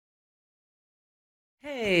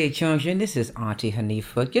Hey, Children, this is Auntie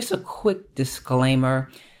Hanifa. Just a quick disclaimer.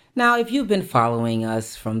 Now, if you've been following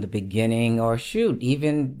us from the beginning, or shoot,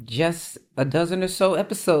 even just a dozen or so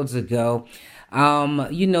episodes ago,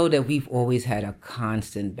 you know that we've always had a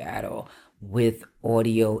constant battle with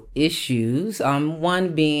audio issues.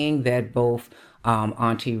 One being that both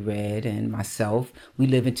Auntie Red and myself, we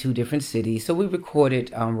live in two different cities, so we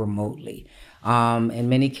recorded remotely. In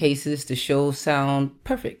many cases, the shows sound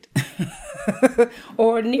perfect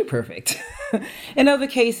or near perfect. In other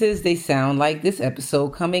cases, they sound like this episode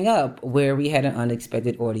coming up where we had an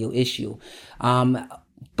unexpected audio issue.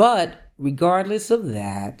 But regardless of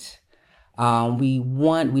that,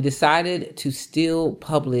 we decided to still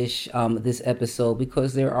publish this episode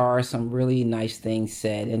because there are some really nice things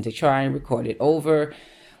said, and to try and record it over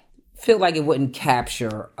feel like it wouldn't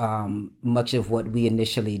capture much of what we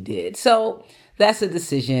initially did. So that's a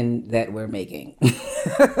decision that we're making.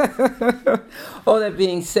 All that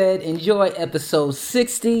being said, enjoy episode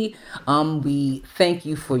 60. We thank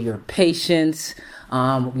you for your patience.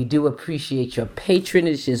 We do appreciate your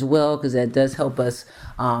patronage as well, because that does help us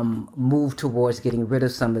move towards getting rid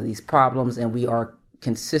of some of these problems, and we are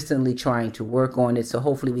consistently trying to work on it. So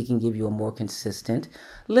hopefully we can give you a more consistent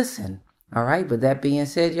listen. All right, with that being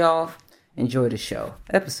said, y'all, enjoy the show.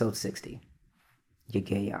 Episode 60. Your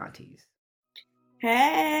gay aunties.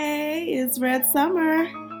 Hey, it's Red Summer.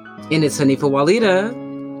 And it's Hanifa Walida.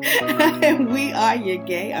 And we are your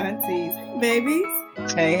gay aunties, babies.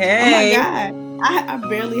 Hey, hey. Oh my God. I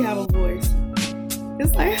barely have a voice.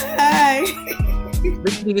 It's like, hi.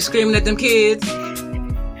 You be screaming at them kids?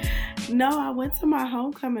 No, I went to my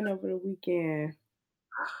homecoming over the weekend.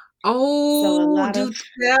 Oh, do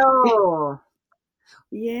tell.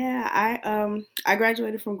 Yeah, I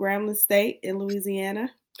graduated from Grambling State in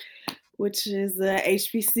Louisiana, which is a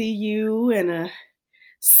HBCU and a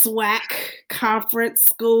SWAC conference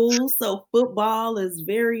school. So football is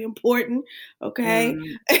very important, okay?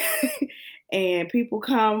 And people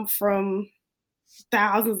come from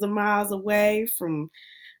thousands of miles away from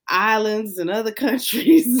islands and other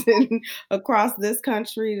countries and across this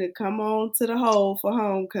country to come on to the Hole for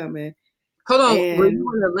homecoming. Hold on, were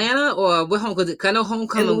you in Atlanta or what home? Because I know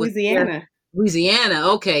homecoming in Louisiana. Louisiana,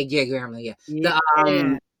 okay, yeah, Grambling, yeah.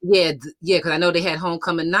 Because I know they had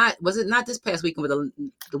homecoming. Was it not this past weekend, but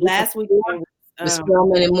the last weekend with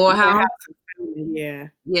Spelman and Morehouse? Yeah.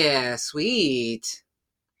 Yeah, sweet.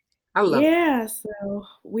 I love it. So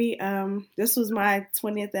we this was my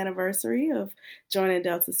 20th anniversary of joining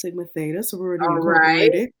Delta Sigma Theta Sorority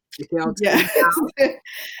Incorporated. Yes.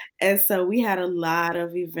 And so we had a lot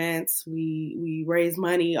of events. We raised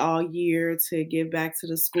money all year to give back to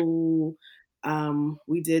the school.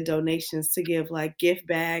 We did donations to give like gift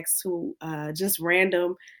bags to just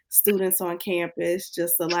random students on campus,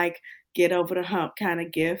 just to like get over the hump kind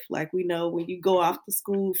of gift. Like, we know when you go off to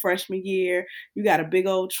school freshman year, you got a big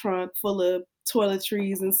old trunk full of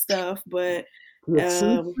toiletries and stuff, but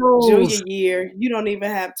junior year, you don't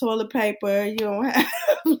even have toilet paper. You don't have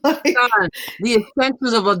like the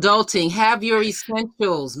essentials of adulting. Have your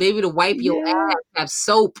essentials. Maybe to wipe your ass, have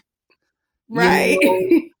soap. Right.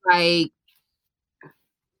 Like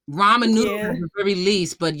ramen noodles at the very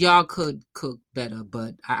least, but y'all could cook better,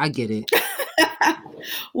 but I get it.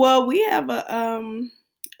 Well, we have a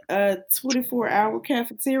 24-hour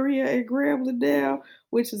cafeteria at Grambling,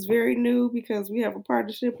 which is very new because we have a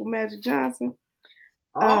partnership with Magic Johnson.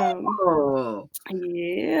 Yeah.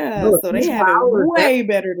 Look, so they have it way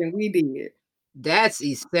better than we did. That's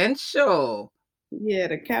essential. Yeah,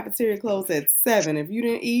 the cafeteria closed at 7. If you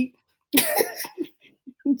didn't eat,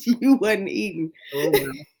 you wasn't eating.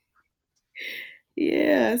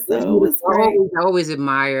 Yeah, so it was great. I always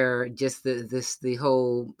admire just the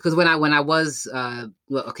whole, because when I was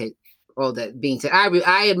all that being said,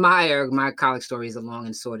 I admire my college story is a long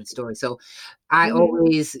and sordid story. So I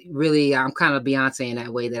always really, I'm kind of Beyonce in that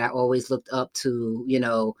way, that I always looked up to,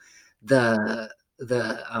 the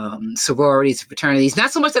sororities, fraternities.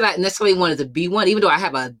 Not so much that I necessarily wanted to be one, even though I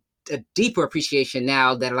have a deeper appreciation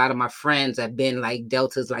now that a lot of my friends have been like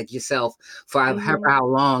Deltas like yourself for however how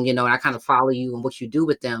long, and I kind of follow you and what you do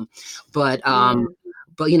with them. But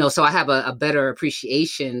so I have a better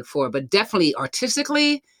appreciation for it, but definitely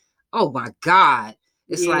artistically, oh my God.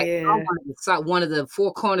 It's it's like one of the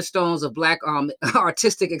 4 cornerstones of Black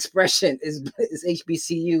artistic expression is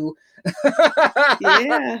HBCU.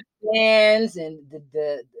 Bands and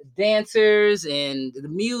the dancers and the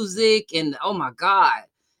music and oh my God.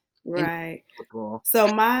 Right. So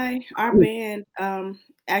our band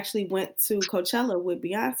actually went to Coachella with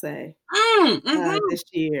Beyonce this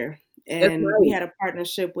year, and we had a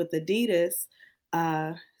partnership with Adidas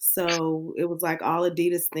So it was like all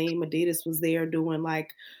Adidas theme. Adidas was there doing like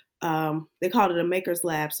they called it a maker's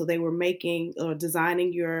lab. So they were making or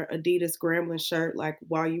designing your Adidas Gremlin shirt like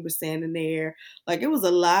while you were standing there. Like it was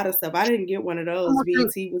a lot of stuff. I didn't get one of those.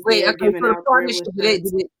 VT was there giving out Gremlin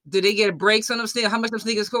shirts. Do they get breaks on them sneakers? How much them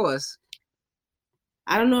sneakers cost?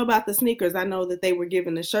 I don't know about the sneakers. I know that they were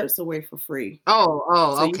giving the shirts away for free. So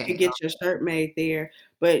okay. You could get your shirt made there.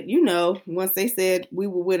 But you know, once they said we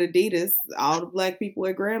were with Adidas, all the black people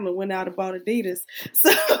at Grambling went out and bought Adidas.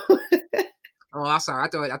 So I'm sorry. I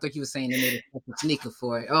thought you were saying they made a sneaker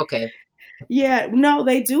for it. Okay. Yeah, no,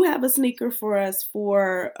 they do have a sneaker for us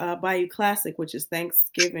for Bayou Classic, which is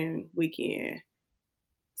Thanksgiving weekend.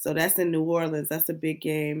 So that's in New Orleans. That's a big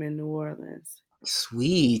game in New Orleans.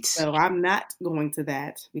 Sweet. So I'm not going to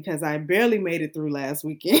that because I barely made it through last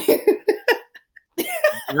weekend.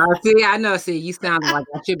 I know. See, you sound like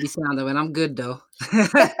I should be sounding, and I'm good though.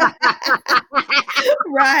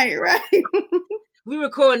 Right. We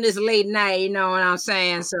recording this late night, you know what I'm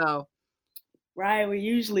saying? So, right, we're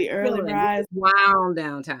usually early rise, wild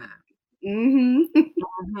down time. So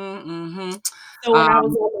when I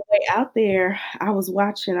was on the way out there, I was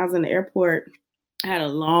in the airport. I had a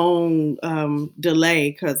long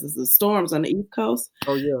delay because of the storms on the East Coast.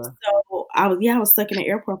 Oh yeah. So I was stuck in the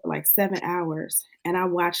airport for like 7 hours, and I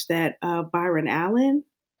watched that Byron Allen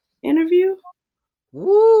interview.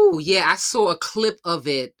 Woo! Yeah, I saw a clip of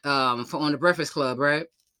it on the Breakfast Club, right?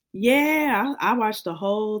 Yeah, I watched the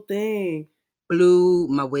whole thing. Blew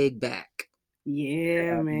my wig back.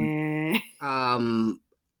 Yeah, man. And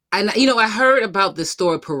I heard about this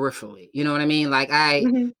story peripherally. You know what I mean? Like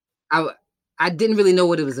I didn't really know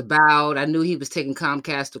what it was about. I knew he was taking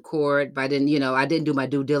Comcast to court, but I didn't do my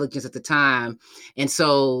due diligence at the time. And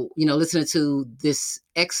so, listening to this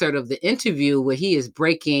excerpt of the interview where he is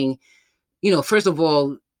breaking, first of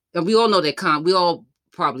all, and we all know that we all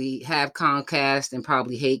probably have Comcast and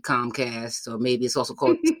probably hate Comcast, or maybe it's also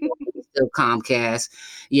called still Comcast.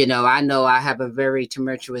 I know I have a very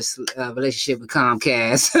tumultuous relationship with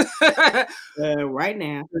Comcast. Right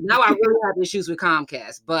now. Now I really have issues with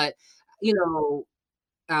Comcast, but you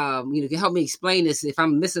can help me explain this if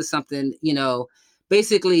I'm missing something.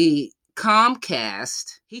 Basically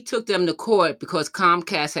Comcast, he took them to court because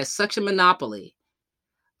Comcast has such a monopoly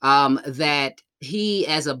that he,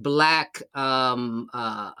 as a black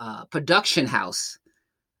production house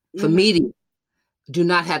for media, do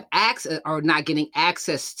not have access or not getting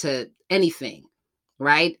access to anything,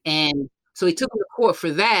 right? And so he took him to court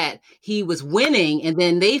for that. He was winning, and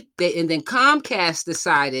then and then Comcast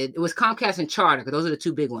decided, it was Comcast and Charter, because those are the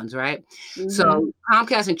two big ones, right? So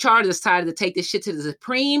Comcast and Charter decided to take this shit to the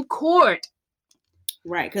Supreme Court.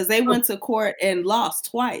 Right, because they went to court and lost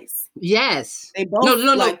twice. Yes, they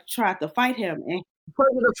both tried to fight him. And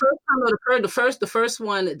the first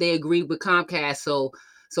one they agreed with Comcast.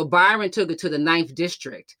 So Byron took it to the 9th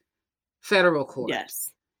District Federal Court.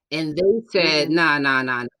 Yes. And they said, nah,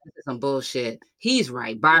 this is some bullshit. He's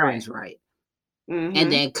right. Byron's right.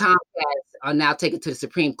 And then Comcast are now taken to the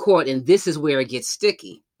Supreme Court, and this is where it gets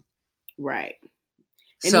sticky. Right.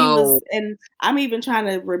 And I'm even trying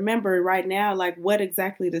to remember right now, like what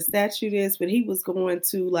exactly the statute is, but he was going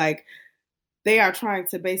to they are trying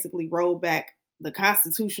to basically roll back the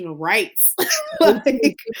constitutional rights.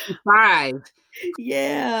 55.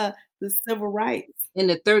 Yeah, the civil rights. In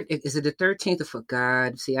the is it the 13th? For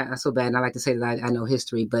God, see, I'm so bad. And I like to say that I know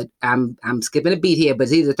history, but I'm skipping a beat here. But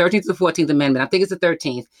it's either the 13th or 14th Amendment. I think it's the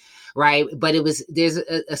 13th, right? But there's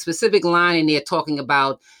a specific line in there talking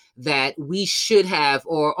about that we should have,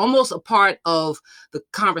 or almost a part of the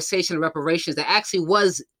conversation of reparations that actually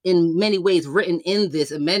was in many ways written in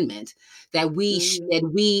this amendment, that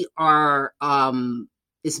we are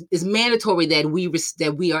is mandatory that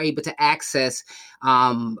we are able to access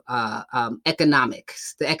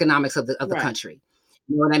economics, the economics of the country.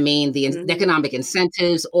 You know what I mean? The economic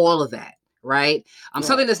incentives, all of that, right?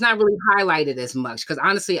 Something that's not really highlighted as much, because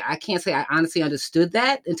honestly, I can't say I honestly understood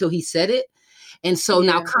that until he said it. And so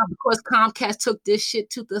now, because Comcast took this shit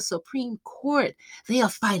to the Supreme Court, they are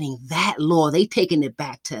fighting that law. They taking it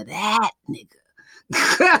back to that nigga.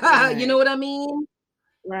 Right. You know what I mean?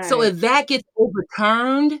 Right. So if that gets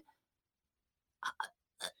overturned,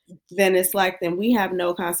 then it's then we have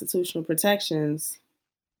no constitutional protections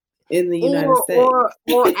in the United States.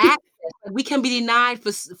 Or access. We can be denied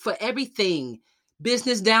for everything,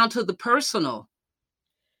 business down to the personal.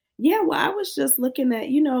 Yeah, well, I was just looking at,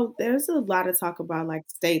 there's a lot of talk about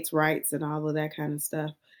states' rights and all of that kind of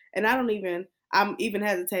stuff. And I'm even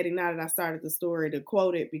hesitating now that I started the story to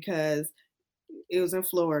quote it because it was in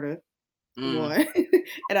Florida. One.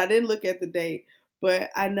 And I didn't look at the date. but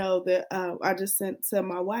I know that I just sent to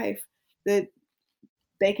my wife that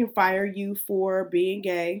they can fire you for being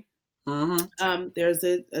gay. There's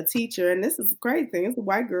a teacher, and this is the crazy thing. It's a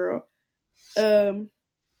white girl.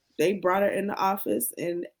 They brought her in the office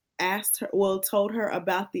and told her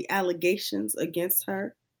about the allegations against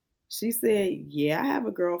her. She said, "Yeah, I have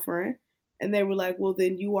a girlfriend." And they were like, "Well,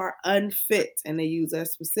 then you are unfit." And they use a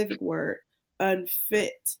specific word,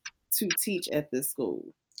 unfit to teach at this school.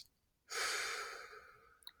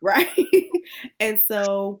 Right? And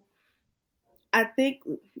so I think,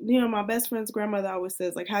 my best friend's grandmother always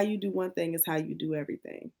says, like, how you do one thing is how you do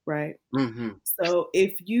everything. Right? Mm-hmm. So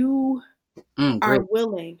if you are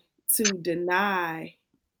willing to deny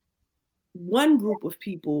one group of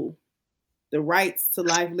people the rights to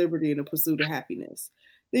life, liberty, and the pursuit of happiness,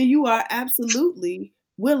 then you are absolutely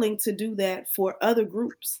willing to do that for other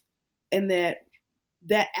groups. And that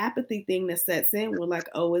apathy thing that sets in, we're like,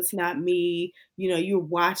 oh, it's not me. You're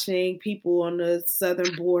watching people on the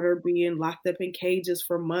southern border being locked up in cages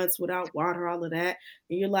for months without water, all of that.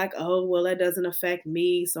 And you're like, oh, well, that doesn't affect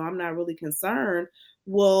me, so I'm not really concerned.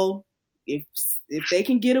 Well, if they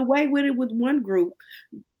can get away with it with one group,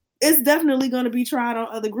 it's definitely going to be tried on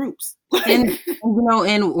other groups. And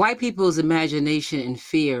and white people's imagination and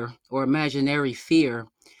fear, or imaginary fear,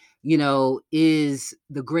 is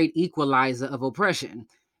the great equalizer of oppression.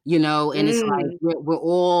 And it's like we're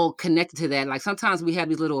all connected to that. Like sometimes we have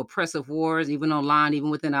these little oppressive wars, even online,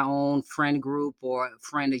 even within our own friend group or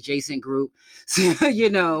friend adjacent group,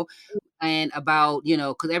 and about,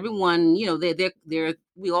 because everyone, they're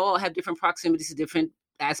we all have different proximities to different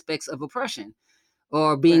aspects of oppression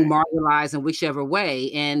or being marginalized in whichever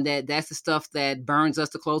way. And that's the stuff that burns us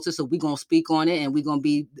the closest. So we're going to speak on it and we're going to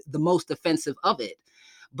be the most defensive of it.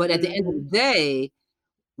 But at the end of the day,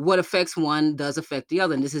 what affects one does affect the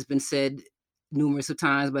other. And this has been said numerous of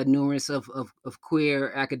times by numerous of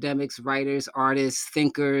queer academics, writers, artists,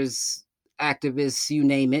 thinkers, activists, you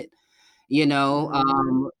name it. This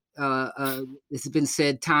has been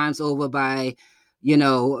said times over by,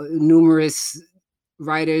 numerous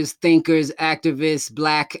writers, thinkers, activists,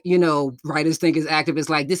 Black, writers, thinkers, activists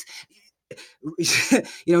like this,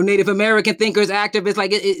 Native American thinkers, activists,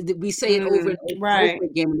 like we say it over and over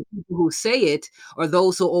again. The people who say it are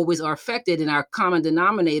those who always are affected, and our common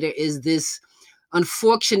denominator is this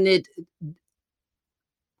unfortunate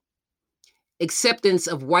acceptance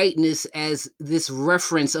of whiteness as this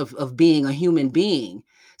reference of being a human being.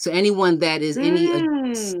 So anyone that is any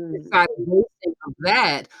side of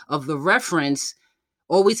that, of the reference,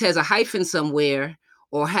 always has a hyphen somewhere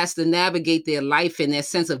or has to navigate their life and their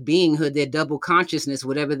sense of beinghood, their double consciousness,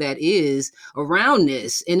 whatever that is, around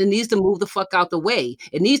this. And it needs to move the fuck out the way.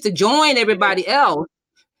 It needs to join everybody else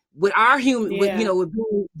with our human,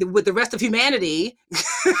 with the rest of humanity.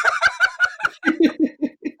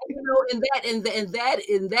 And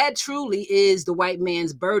that truly is the white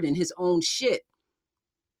man's burden, his own shit.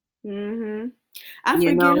 Mm-hmm. I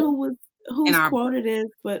forget whose quote it is,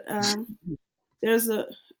 but there's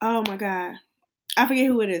oh my God, I forget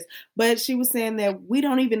who it is, but she was saying that we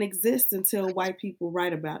don't even exist until white people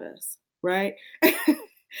write about us, right?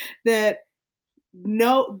 That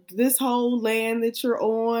this whole land that you're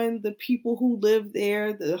on, the people who live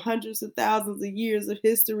there, the hundreds of thousands of years of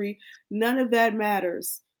history, none of that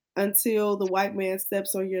matters until the white man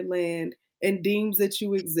steps on your land and deems that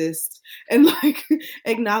you exist and like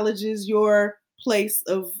acknowledges your place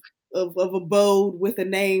of abode with a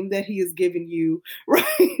name that he has given you, right?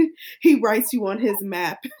 He writes you on his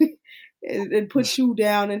map and puts you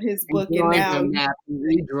down in his book. And now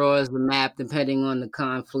he draws the map depending on the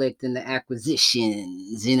conflict and the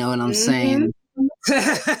acquisitions. You know what I'm saying?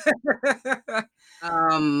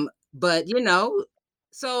 But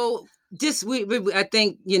so just I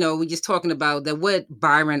think we're just talking about that what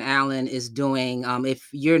Byron Allen is doing. If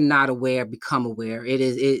you're not aware, become aware. It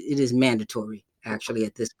is mandatory actually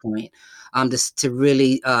at this point, just to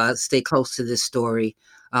really stay close to this story,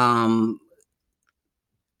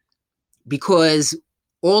 because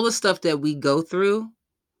all the stuff that we go through,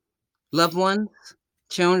 loved ones,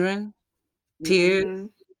 children, peers,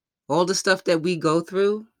 all the stuff that we go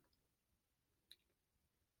through,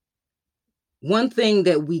 one thing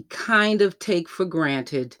that we kind of take for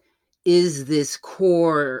granted is this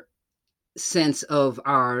core sense of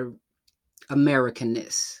our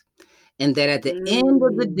Americanness. And that at the end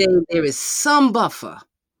of the day, there is some buffer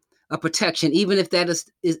of protection, even if that is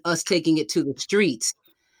us taking it to the streets.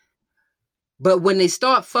 But when they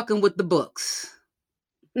start fucking with the books,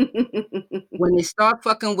 when they start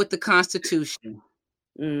fucking with the Constitution,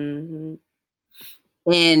 and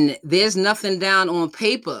there's nothing down on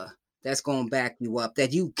paper that's going to back you up,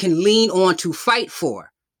 that you can lean on to fight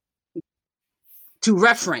for, to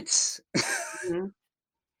reference. Mm-hmm.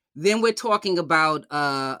 Then we're talking about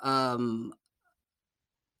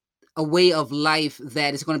a way of life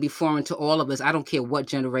that is going to be foreign to all of us. I don't care what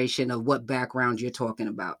generation or what background you're talking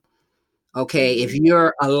about. Okay, mm-hmm. If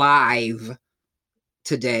you're alive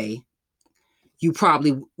today, you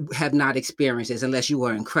probably have not experienced this unless you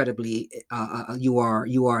are incredibly, you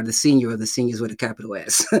are the senior of the seniors with a capital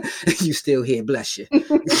S. You still here, bless you.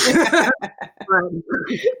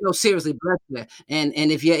 No, seriously, bless you. And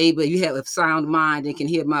if you're able, you have a sound mind and can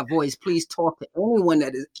hear my voice, please talk to anyone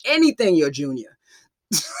that is anything your junior.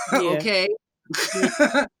 Okay?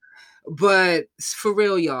 But for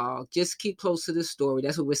real, y'all, just keep close to this story.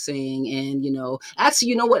 That's what we're saying. And, actually,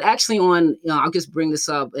 you know what? Actually, I'll just bring this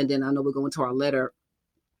up, and then I know we're going to our letter.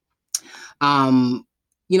 I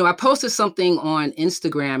posted something on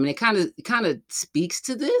Instagram, and it kind of speaks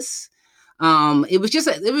to this.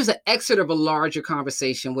 It was an excerpt of a larger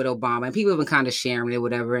conversation with Obama, and people have been kind of sharing it,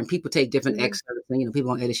 whatever. And people take different mm-hmm. excerpts, and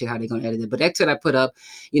people don't edit shit how they're going to edit it. But the excerpt I put up,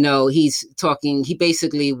 he's talking. He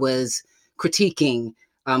basically was critiquing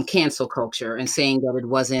cancel culture and saying that it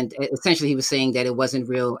wasn't. Essentially, he was saying that it wasn't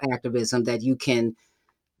real activism. That you can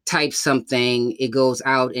type something, it goes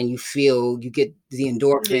out, and you get the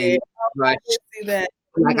endorphin rush. See that.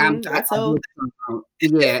 Like mm-hmm. I told.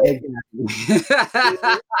 Yeah,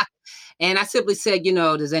 exactly. And I simply said,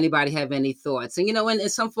 does anybody have any thoughts? And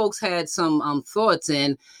and some folks had some thoughts,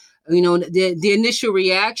 and the initial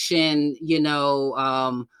reaction,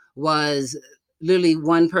 was literally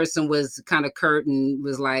one person was kind of curt and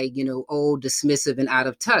was like, old, dismissive, and out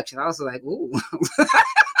of touch. And I was like, ooh.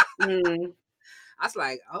 I was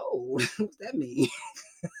like, oh, what's that mean?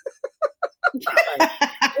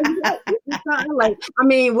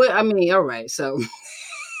 All right. So,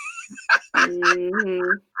 mm-hmm.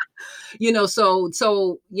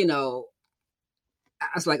 I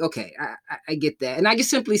was like, okay, I get that. And I just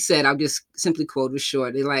simply said, I'll just simply quote it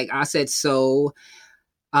short. I said, so,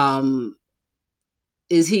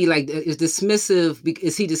 is he dismissive?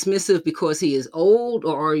 Is he dismissive because he is old,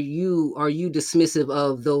 or are you dismissive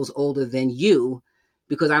of those older than you?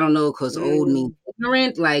 Because I don't know, because old means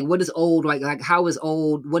ignorant. Like, what is old? Like how is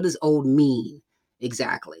old? What does old mean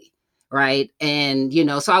exactly? Right. And,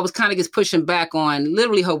 so I was kind of just pushing back on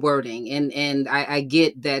literally her wording. And I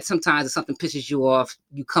get that sometimes if something pisses you off,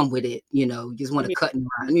 you come with it, you just want to cut and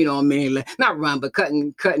run, you know what I mean? Like, not run, but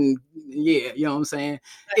cutting. Yeah. You know what I'm saying?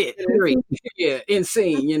 Yeah.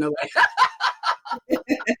 Insane,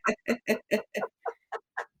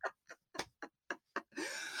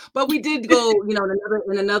 But we did go,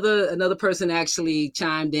 another person actually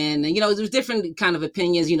chimed in, and there was different kind of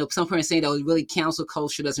opinions. Some parents saying that really cancel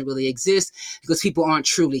culture doesn't really exist because people aren't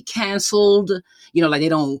truly canceled. Like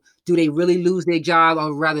do they really lose their job,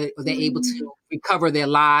 or rather are they able to recover their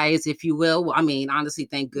lives, if you will? Well, I mean, honestly,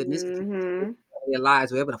 thank goodness. Mm-hmm. Their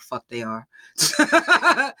lives, wherever the fuck they are,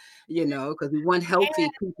 because we want healthy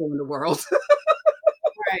people in the world.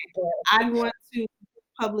 Right. I want to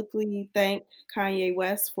publicly thank Kanye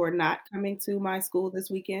West for not coming to my school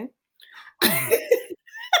this weekend. I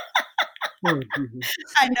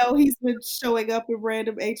know he's been showing up in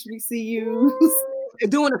random HBCUs.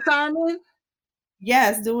 Doing a sermon?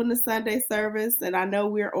 Yes, doing the Sunday service. And I know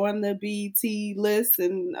we're on the BET list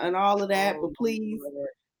and all of that, but please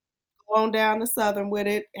go on down to Southern with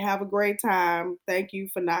it. Have a great time. Thank you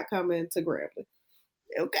for not coming to Grambling.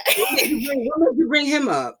 Okay. What made you bring him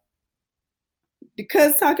up?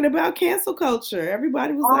 Because talking about cancel culture,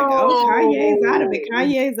 everybody was like, oh, Kanye's out of it.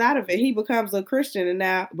 Kanye's out of it. He becomes a Christian and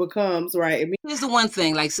now becomes, right. Here's the one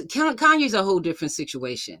thing, like Kanye's a whole different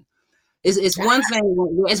situation. It's one thing.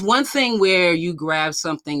 It's one thing where you grab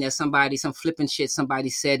something that some flipping shit somebody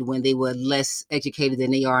said when they were less educated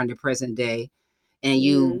than they are in the present day, and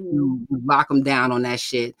you lock them down on that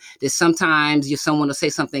shit. That sometimes someone will say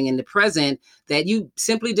something in the present that you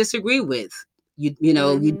simply disagree with. You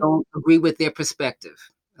don't agree with their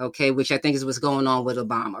perspective. Okay, which I think is what's going on with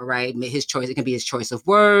Obama, right? His choice, it can be his choice of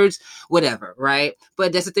words, whatever, right?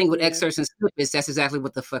 But that's the thing with excerpts and snippets, that's exactly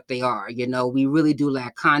what the fuck they are. We really do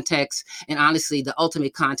lack context. And honestly, the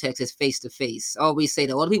ultimate context is face-to-face. I always say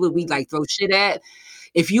that all the people we throw shit at,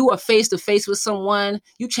 if you are face-to-face with someone,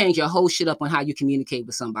 you change your whole shit up on how you communicate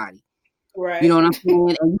with somebody. Right. You know what I'm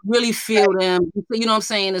saying? And you really feel them. You know what I'm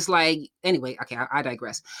saying? It's like, anyway, okay, I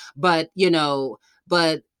digress. But,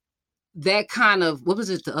 but that kind of, what was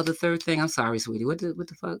it, the other third thing? I'm sorry, sweetie. What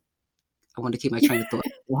the fuck? I wanted to keep my train of thought.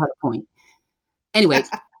 I had a point. Anyway,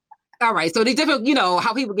 all right. So the different,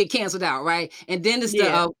 how people get canceled out, right? And then it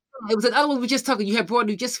was another one we just talked. You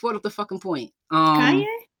just brought up the fucking point. Kanye?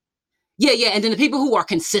 Yeah. And then the people who are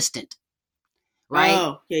consistent, right?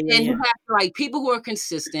 Oh, yeah. And you have like people who are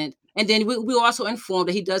consistent. And then we also informed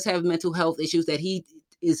that he does have mental health issues that he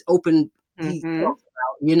is open, he talks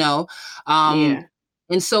about, yeah.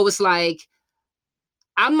 And so it's like,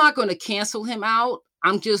 I'm not going to cancel him out.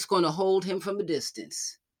 I'm just going to hold him from a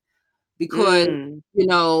distance because,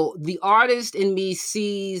 the artist in me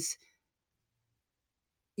sees,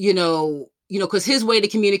 because his way to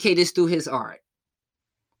communicate is through his art.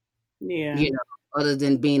 Yeah. Other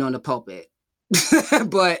than being on the pulpit.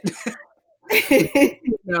 But, But he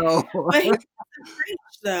preach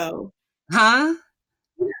though. Huh?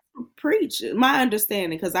 Preach, my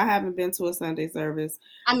understanding, because I haven't been to a Sunday service.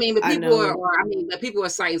 I mean, but people are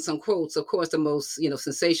citing some quotes, of course, the most,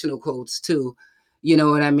 sensational quotes too. You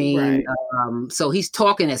know what I mean? Right. So he's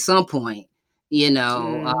talking at some point, and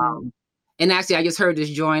actually I just heard this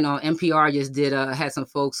joint on NPR just had some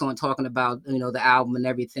folks on talking about, the album and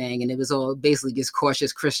everything. And it was all basically just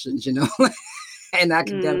cautious Christians, and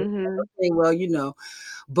academic. Okay, well,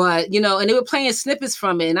 but, and they were playing snippets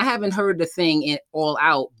from it, and I haven't heard the thing all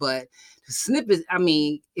out, but the snippets, I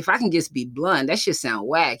mean, if I can just be blunt, that shit sound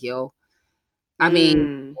whack, yo. I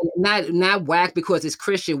mean, not whack because it's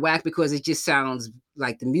Christian, whack because it just sounds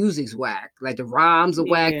like the music's whack, like the rhymes are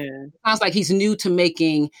whack. It sounds like he's new to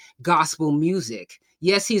making gospel music.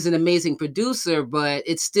 Yes, he's an amazing producer, but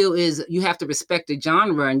it still is, you have to respect the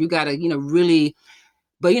genre, and you got to, really,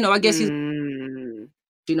 but, I guess he's,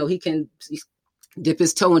 he can dip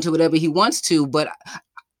his toe into whatever he wants to, but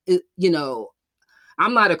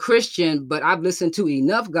I'm not a Christian, but I've listened to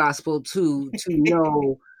enough gospel to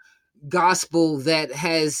know gospel that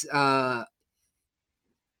has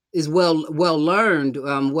is well learned,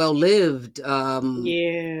 well lived, and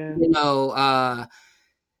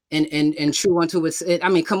true unto its. I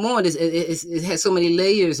mean, come on, it has so many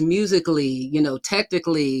layers musically,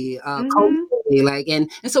 technically, culturally, like,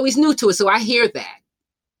 and so he's new to it, so I hear that.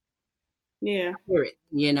 Yeah. Hear it,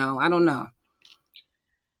 I don't know.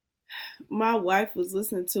 My wife was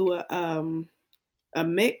listening to a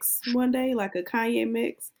mix one day, like a Kanye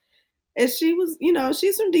mix. And she was,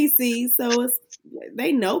 she's from DC, so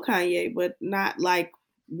they know Kanye, but not like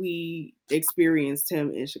we experienced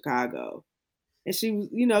him in Chicago. And she,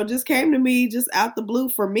 just came to me just out the blue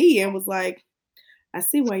for me and was like, I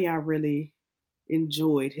see why y'all really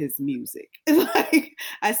enjoyed his music. Like,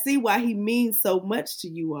 I see why he means so much to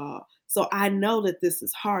you all. So I know that this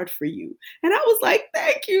is hard for you. And I was like,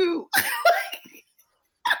 thank you.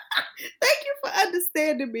 Thank you for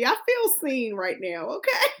understanding me. I feel seen right now, okay?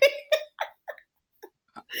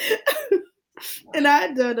 And I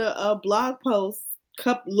had done a blog post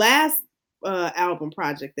last album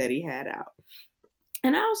project that he had out.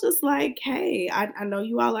 And I was just like, hey, I know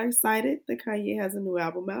you all are excited that Kanye has a new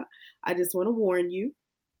album out. I just want to warn you,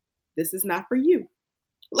 this is not for you.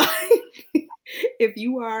 Like, if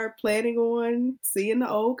you are planning on seeing the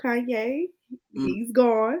old Kanye, he's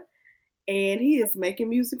gone. And he is making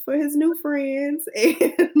music for his new friends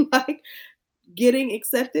and like getting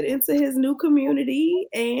accepted into his new community.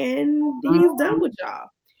 And he's done with y'all.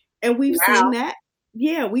 And we've seen that.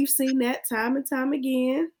 Yeah, we've seen that time and time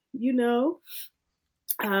again, I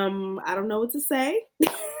don't know what to say.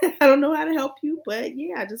 I don't know how to help you, but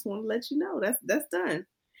yeah, I just want to let you know that's done.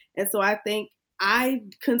 And so I think I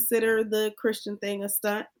consider the Christian thing a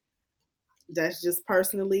stunt. That's just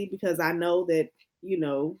personally because I know that,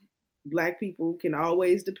 Black people can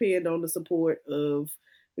always depend on the support of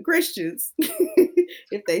the Christians.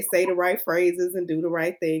 If they say the right phrases and do the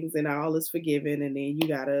right things, and all is forgiven, and then you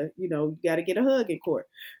gotta get a hug in court,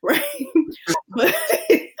 right? But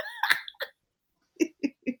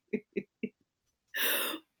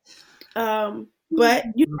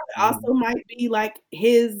it also might be like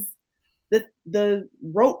the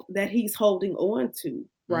rope that he's holding on to,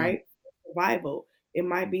 right? Survival. It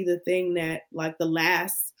might be the thing that, like, the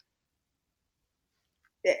last.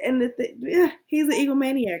 And he's an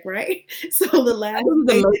egomaniac, right? So the last.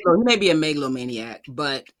 He may be a megalomaniac,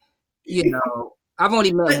 but I've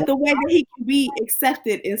only met. But the way that he can be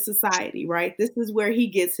accepted in society, right? This is where he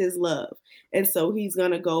gets his love, and so he's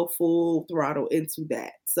gonna go full throttle into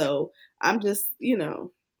that. So I'm just,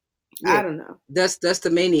 I don't know. That's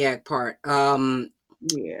the maniac part. Going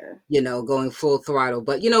full throttle.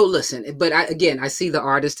 But listen. But I see the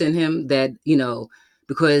artist in him that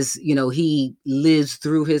because he lives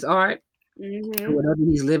through his art. Mm-hmm. Whatever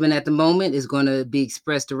he's living at the moment is going to be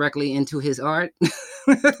expressed directly into his art.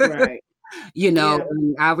 Right.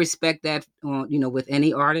 I respect that, with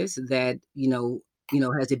any artist that,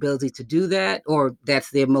 has the ability to do that, or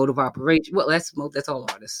that's their mode of operation. Well, that's all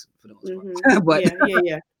artists for the most part. But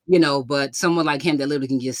but someone like him that literally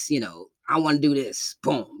can just, I want to do this,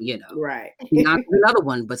 boom, Right. Not another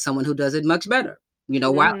one, but someone who does it much better.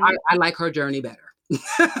 Why I like her journey better.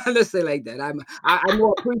 Let's say like that. I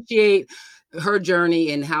more appreciate her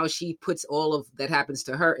journey and how she puts all of that happens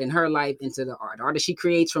to her in her life into the art that she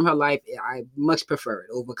creates from her life. I much prefer it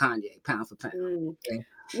over Kanye, pound for pound. Okay?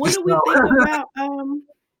 What do we think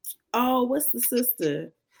about what's the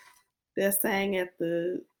sister that sang at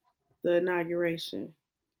the inauguration?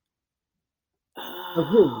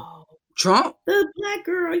 Oh, Trump? The black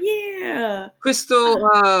girl, yeah. Crystal,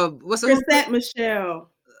 what's her name? Chrisette Michelle.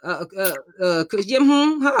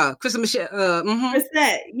 Crystal Michelle.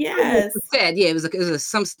 Chrisette, yes. Chrisette, yeah, it was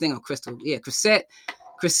something on Crystal. Yeah, Chrisette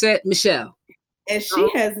Michelle. And she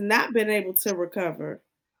has not been able to recover.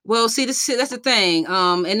 Well, see, that's the thing.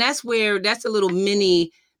 And that's a little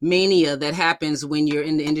mini mania that happens when you're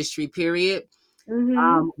in the industry, period.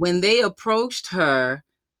 Mm-hmm. When they approached her,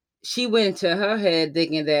 she went into her head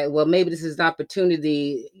thinking that, well, maybe this is an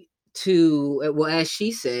opportunity to, well, as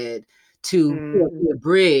she said, to a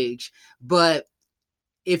bridge. But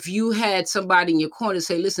if you had somebody in your corner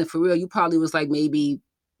say, listen, for real, you probably was like maybe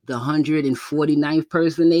the 149th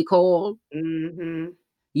person they called. Mm-hmm.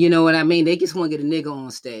 You know what I mean? They just want to get a nigga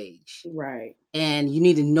on stage. Right. And you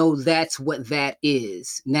need to know that's what that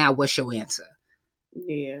is. Now, what's your answer?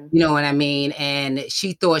 Yeah. You know what I mean? And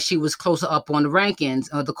she thought she was closer up on the rankings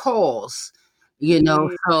or the calls,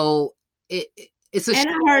 so it's a And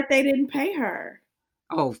I heard they didn't pay her.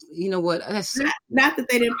 Oh, you know what? That's not that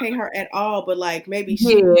they didn't pay her at all, but like maybe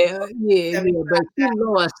but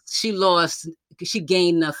she lost. She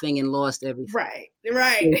gained nothing and lost everything. Right.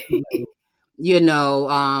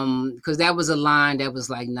 Because that was a line that was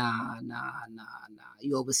like, nah.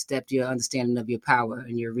 You overstepped your understanding of your power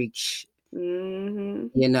and your reach.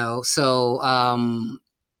 Mm-hmm. So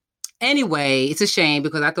anyway, it's a shame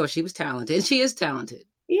because I thought she was talented, and she is talented.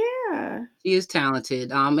 Yeah, she is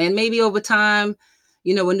talented. And maybe over time,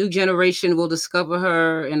 a new generation will discover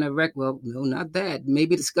her in a well, no, not that.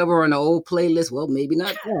 Maybe discover her on an old playlist. Well, maybe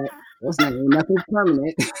not that. That's nothing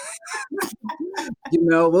permanent.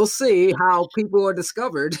 We'll see how people are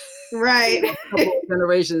discovered. Right. A couple of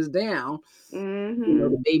generations down. Mm-hmm.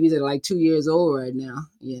 The babies are like 2 years old right now,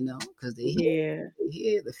 because they hear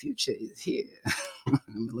the future is here.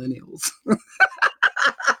 Millennials.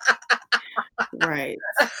 Right.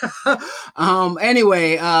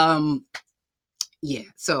 Anyway, yeah.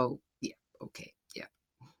 So, yeah. Okay. Yeah.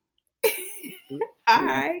 All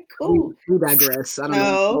right. Cool. We digress. I don't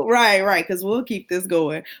know. Right. Because we'll keep this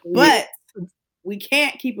going, but we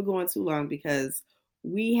can't keep it going too long because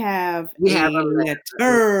we have a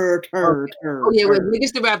letter. Oh yeah,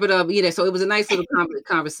 just to wrap it up. Yeah. So it was a nice little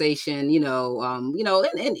conversation.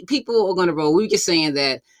 And people are going to roll. We were just saying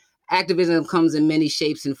that activism comes in many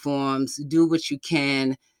shapes and forms. Do what you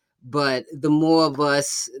can. But the more of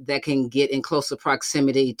us that can get in closer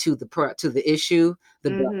proximity to the issue, the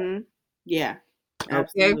better. Yeah,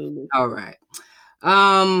 absolutely. Okay? All right.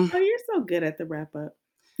 You're so good at the wrap up.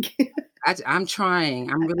 I'm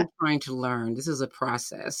trying. I'm really trying to learn. This is a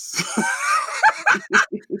process.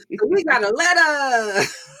 We got a letter.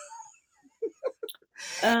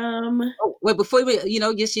 Well, before we,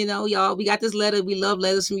 y'all, we got this letter. We love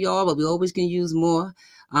letters from y'all, but we always can use more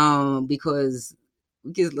because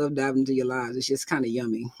we just love diving into your lives. It's just kind of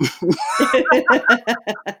yummy. This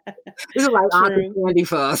is like Auntie candy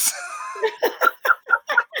for us.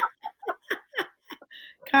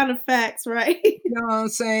 Kind of facts, right? You know what I'm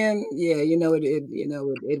saying? Yeah,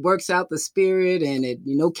 it works out the spirit and it,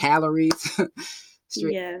 calories.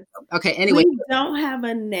 Yes. Okay. Anyway, we don't have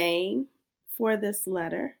a name for this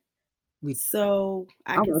letter, so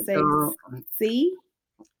I can say C.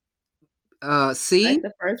 C. Like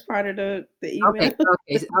the first part of the email. Okay.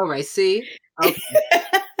 All right. C. Okay.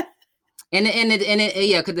 and it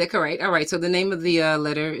yeah, correct. All right. So the name of the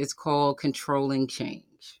letter is called "Controlling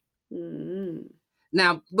Change." Mm-hmm.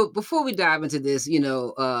 Now, but before we dive into this,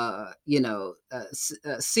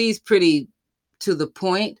 C's pretty to the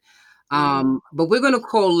point. But we're going to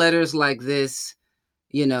call letters like this,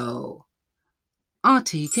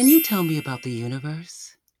 Auntie, can you tell me about the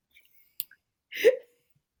universe?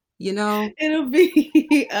 It'll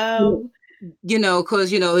be,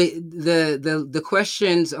 because, the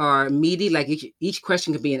questions are meaty. Like each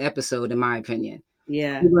question could be an episode, in my opinion.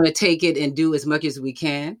 Yeah. We're going to take it and do as much as we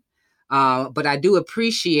can. But I do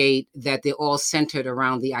appreciate that they're all centered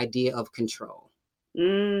around the idea of control.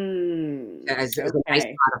 As a nice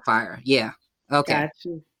modifier. Yeah. Okay.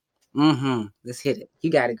 Gotcha. Let's hit it.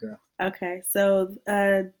 You got it, girl. Okay. So,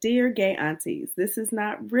 dear gay aunties, this is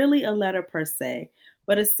not really a letter per se,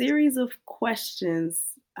 but a series of questions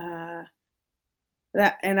and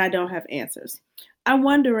I don't have answers. I'm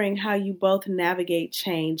wondering how you both navigate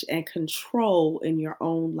change and control in your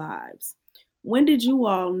own lives. When did you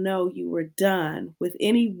all know you were done with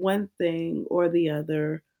any one thing or the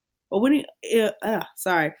other? Or with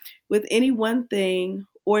any one thing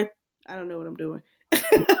or I don't know what I'm doing.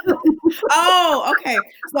 Oh, okay.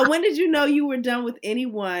 So when did you know you were done with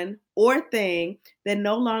anyone or thing that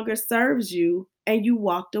no longer serves you and you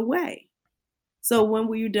walked away? So when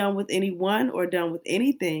were you done with anyone or done with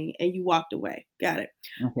anything and you walked away? Got it.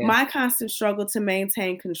 Okay. My constant struggle to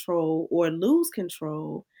maintain control or lose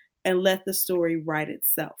control and let the story write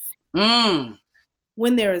itself.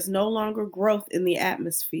 When there is no longer growth in the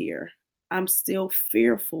atmosphere, I'm still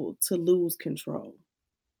fearful to lose control.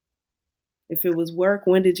 If it was work,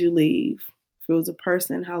 when did you leave? If it was a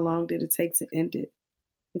person, how long did it take to end it?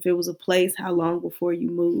 If it was a place, how long before you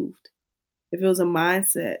moved? If it was a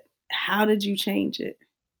mindset, how did you change it?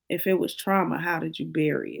 If it was trauma, how did you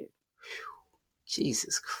bury it?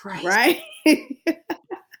 Jesus Christ. Right?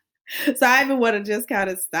 So I even want to just kind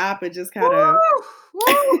of stop and just kind of.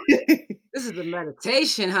 This is the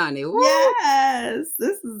meditation, honey. Woo. Yes.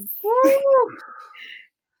 This is.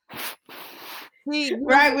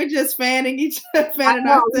 Right, we're just fanning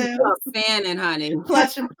ourselves. Fanning, honey.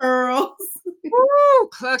 Clutching pearls. Woo,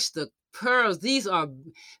 clutch the pearls. These are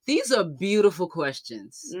beautiful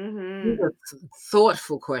questions. Mm-hmm. These are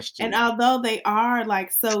thoughtful questions. And although they are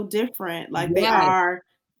like so different, like they are,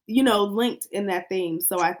 linked in that theme.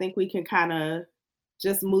 So I think we can kind of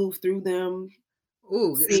just move through them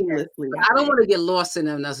seamlessly. I don't want to get lost in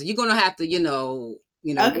them. So you're gonna have to,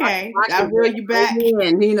 okay, I'll reel you back.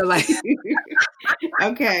 Like.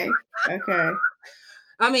 Okay.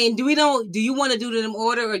 I mean, do you want to do them in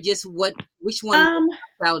order or just which one?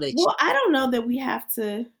 Well, I don't know that we have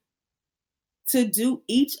to do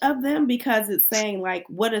each of them because it's saying like,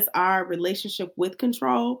 what is our relationship with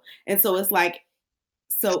control? And so it's like,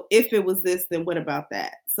 so if it was this, then what about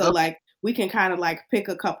that? So like, we can kind of like pick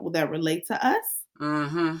a couple that relate to us.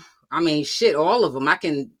 Mm-hmm. I mean, shit, all of them. I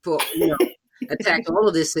can put, attack all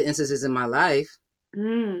of these instances in my life.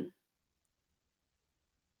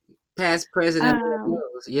 Past, present, and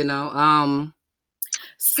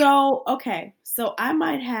So, okay. So I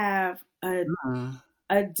might have a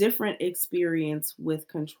different experience with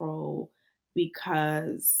control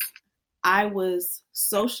because I was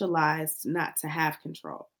socialized not to have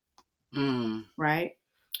control. Right?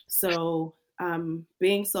 So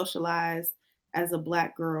being socialized as a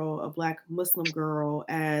Black girl, a Black Muslim girl,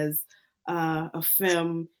 as a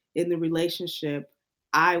femme in the relationship,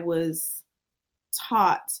 I was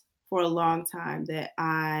taught for a long time that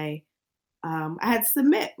I had to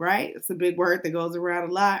submit, right? It's a big word that goes around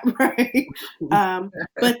a lot, right?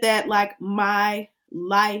 But that like my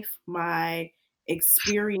life, my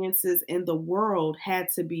experiences in the world had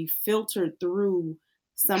to be filtered through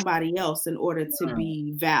somebody else in order to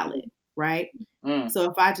be valid, right? So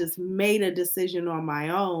if I just made a decision on my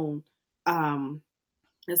own,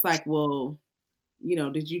 it's like, well,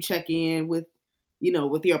 did you check in with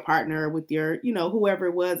your partner, with your, whoever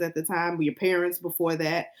it was at the time, with your parents before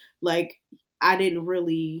that? Like, I didn't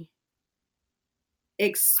really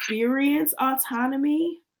experience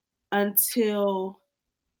autonomy until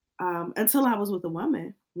I was with a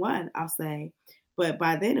woman, I'll say. But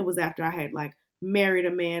by then it was after I had like married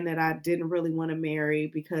a man that I didn't really want to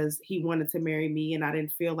marry because he wanted to marry me. And I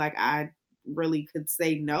didn't feel like I really could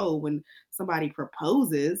say no when somebody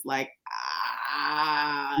proposes, like,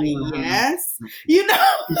 yes,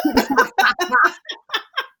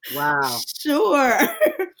 Wow. Sure.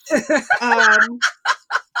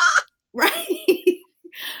 Right.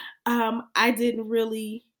 I didn't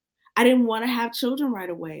want to have children right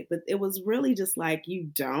away, but it was really just like, you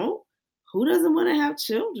don't? Who doesn't want to have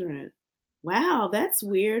children? Wow, that's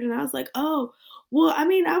weird. And I was like, oh, well, I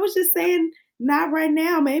mean, I was just saying not right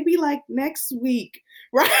now, maybe like next week.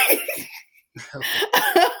 Right.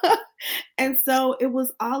 And so it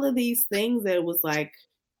was all of these things that was like,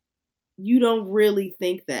 you don't really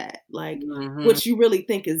think that, like, what you really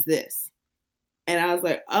think is this. And I was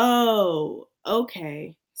like, oh,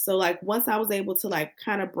 okay. So like, once I was able to like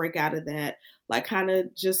kind of break out of that, like kind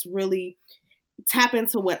of just really tap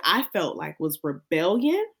into what I felt like was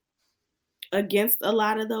rebellion against a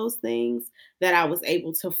lot of those things, that I was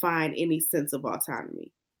able to find any sense of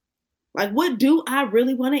autonomy. Like, what do I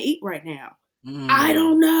really want to eat right now? I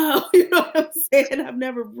don't know. You know what I'm saying?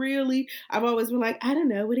 I've always been like, I don't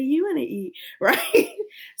know. What do you want to eat? Right.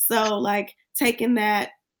 So like taking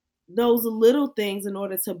those little things in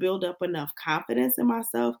order to build up enough confidence in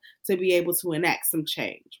myself to be able to enact some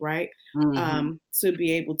change, right? To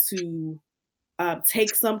be able to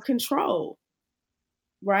take some control,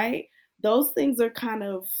 right? Those things are kind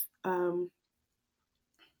of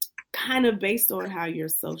based on how you're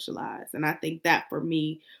socialized. And I think that for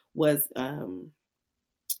me was,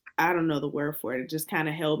 I don't know the word for it. It just kind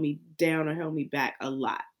of held me down or held me back a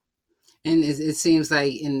lot. And it seems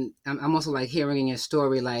like, I'm also like hearing in your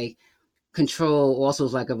story, like control also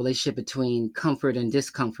is like a relationship between comfort and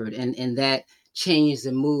discomfort. And that changes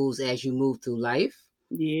and moves as you move through life.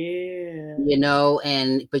 Yeah. You know,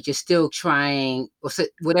 but you're still trying,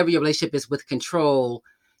 whatever your relationship is with control,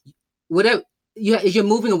 whatever you're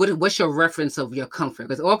moving, what's your reference of your comfort?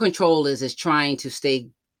 Because all control is trying to stay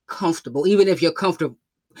comfortable, even if you're comfortable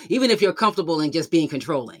in just being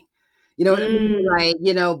controlling. You know what I mean? Like,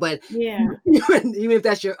 you know, but yeah, even if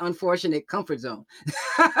that's your unfortunate comfort zone.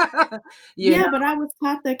 Yeah, but I was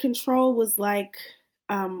taught that control was like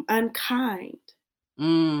unkind.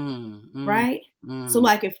 Right? So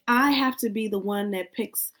like if I have to be the one that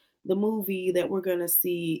picks the movie that we're gonna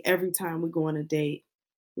see every time we go on a date,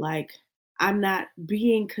 like I'm not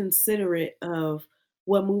being considerate of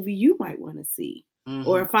what movie you might want to see.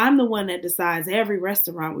 Or if I'm the one that decides every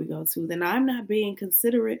restaurant we go to, then I'm not being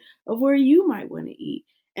considerate of where you might want to eat.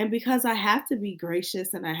 And because I have to be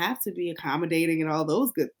gracious and I have to be accommodating and all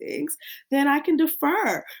those good things, then I can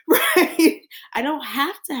defer, right? I don't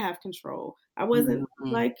have to have control. I wasn't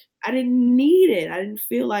like, I didn't need it. I didn't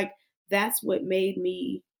feel like that's what made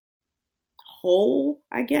me whole,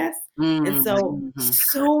 I guess. And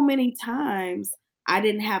so many times I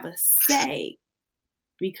didn't have a say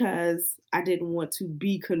because I didn't want to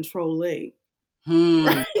be controlling.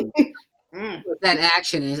 Right? That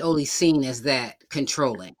action is only seen as that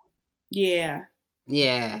controlling. Yeah.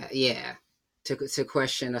 Yeah. Yeah. To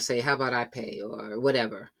question or say, how about I pay or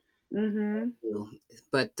whatever.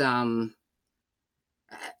 But, you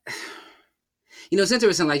know, it's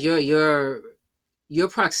interesting, like your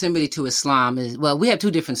proximity to Islam is, well, we have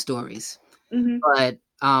two different stories, but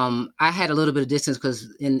I had a little bit of distance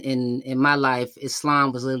because in my life,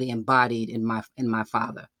 Islam was literally embodied in my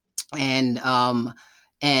father,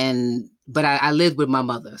 but I lived with my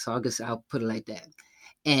mother, so I guess I'll put it like that,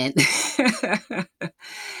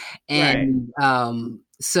 and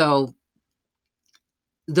so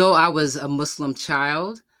though I was a Muslim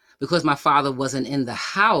child, because my father wasn't in the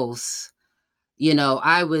house, you know,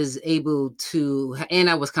 I was able to, and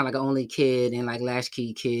I was kind of like an only kid and like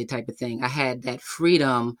latchkey kid type of thing. I had that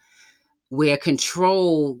freedom where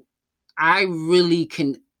control, I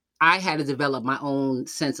had to develop my own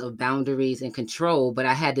sense of boundaries and control, but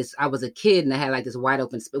I was a kid and I had like this wide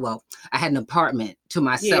open, I had an apartment to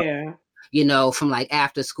myself, you know, from like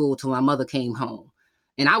after school till my mother came home.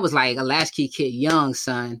 And I was like a latchkey kid, young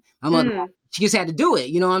son. My mother, she just had to do it.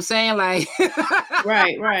 You know what I'm saying? Like,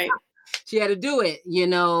 right. She had to do it, you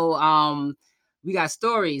know. We got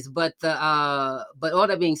stories, but all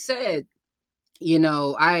that being said, you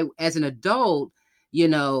know, I, as an adult, you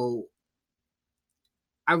know,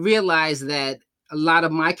 I realized that a lot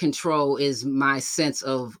of my control is my sense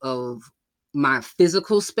of my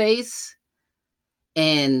physical space.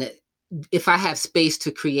 And if I have space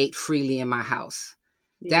to create freely in my house,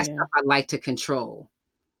 that's stuff I like to control,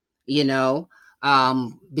 you know.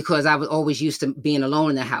 Because I was always used to being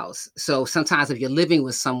alone in the house. So sometimes if you're living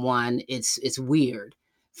with someone, it's weird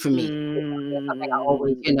for me. I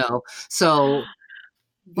always, you know, so,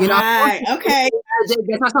 you know, okay.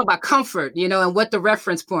 They're talking about comfort, you know, and what the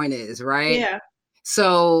reference point is, right? Yeah.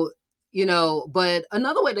 So, you know, but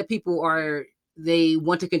another way that people they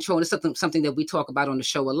want to control, and it's something that we talk about on the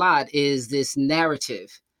show a lot, is this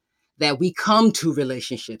narrative that we come to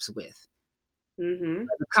relationships with.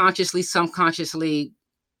 Consciously, subconsciously,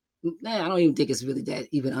 I don't even think it's really that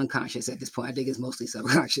even unconscious at this point. I think it's mostly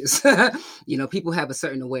subconscious. You know, people have a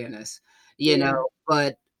certain awareness, you know,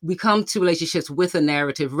 but we come to relationships with a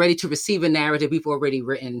narrative, ready to receive a narrative we've already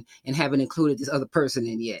written and haven't included this other person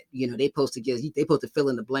in yet. You know, they supposed to fill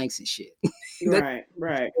in the blanks and shit. Right.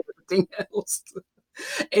 Everything else.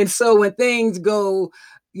 And so when things go,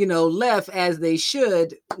 you know, left as they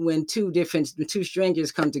should, when two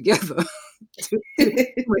strangers come together,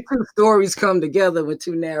 when two stories come together, when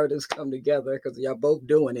two narratives come together, because y'all both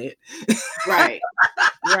doing it. Right.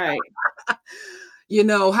 You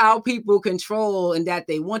know, how people control and that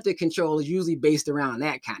they want to control is usually based around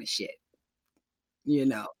that kind of shit. You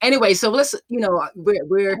know. Anyway, so let's, you know,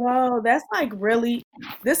 we're Whoa, that's like really.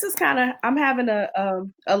 This is kind of, I'm having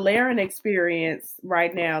a layering experience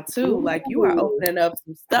right now too. Like you are opening up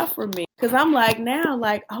some stuff for me, because I'm like now,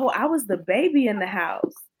 like, oh, I was the baby in the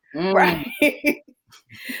house, right?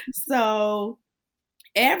 So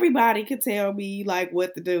everybody could tell me like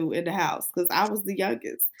what to do in the house because I was the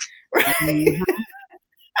youngest, right? Mm-hmm.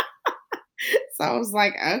 So I was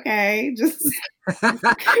like, okay, just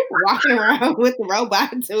walking around with the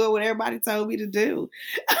robot doing what everybody told me to do.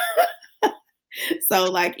 So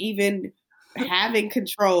like even having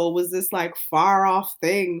control was this like far off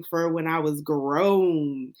thing for when I was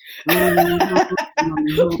grown.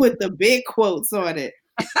 Mm-hmm. With the big quotes on it.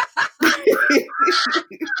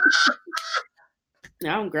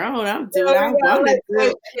 I'm grown. I'm doing what I want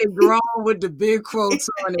to do. Grown with the big quotes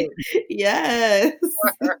on it. Yes.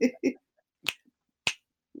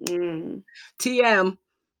 TM,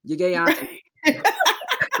 you gay auntie.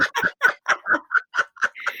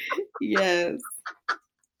 Yes.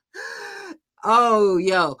 Oh,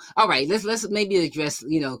 yo. All right. Let's maybe address,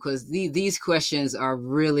 because these questions are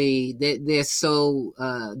really, they're so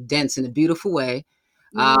dense in a beautiful way.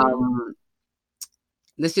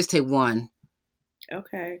 Let's just take one.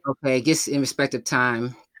 Okay. Okay. Just in respect of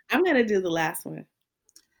time. I'm going to do the last one.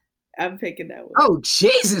 I'm picking that one. Oh,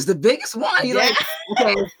 Jesus. The biggest one. You're like,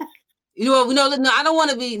 okay. No, I don't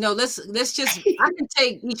want to be, let's just, I can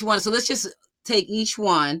take each one. So let's just take each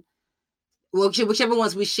one. Well, whichever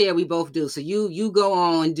ones we share, we both do. So you go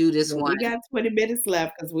on and do this one. We got 20 minutes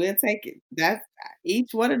left because we'll take it. That's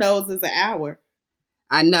each one of those is an hour.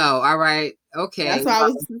 I know. All right. Okay. That's why I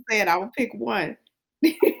was saying I would pick one.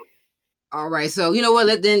 All right. So you know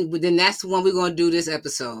what? Then that's the one we're gonna do this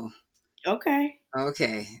episode. Okay.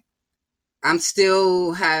 Okay. I'm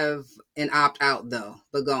still have an opt out though,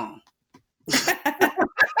 but go on.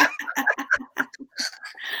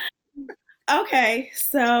 Okay,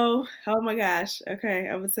 so oh my gosh. Okay,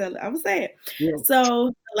 I'm gonna say it. Yeah. So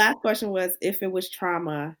the last question was, if it was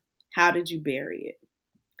trauma, how did you bury it?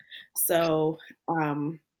 So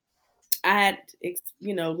I had,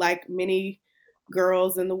 like many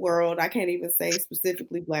girls in the world, I can't even say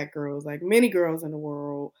specifically Black girls, like many girls in the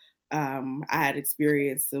world, I had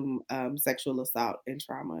experienced some sexual assault and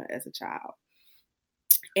trauma as a child.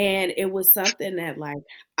 And it was something that like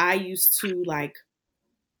I used to like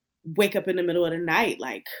wake up in the middle of the night,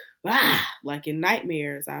 like in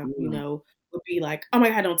nightmares. I, would be like, oh my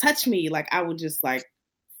God, don't touch me. Like I would just like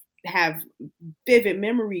have vivid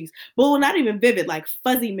memories, but not even vivid, like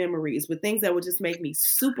fuzzy memories with things that would just make me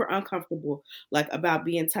super uncomfortable, like about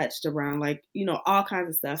being touched around, like, all kinds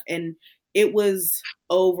of stuff. And it was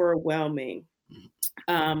overwhelming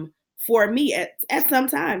for me at some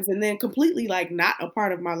times, and then completely like not a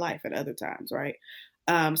part of my life at other times, right?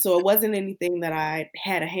 So it wasn't anything that I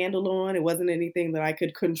had a handle on. It wasn't anything that I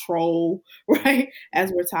could control, right?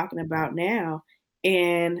 As we're talking about now.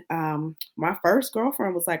 And my first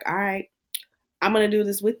girlfriend was like, all right, I'm going to do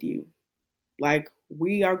this with you. Like,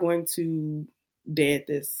 we are going to dead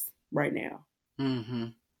this right now. Mm-hmm.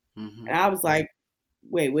 Mm-hmm. And I was like,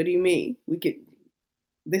 wait, what do you mean?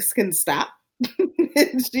 This can stop?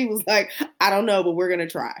 And she was like, I don't know, but we're going to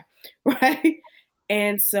try. Right.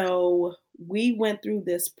 And so we went through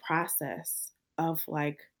this process of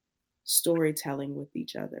like storytelling with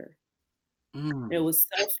each other. It was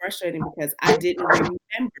so frustrating because I didn't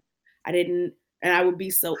remember. And I would be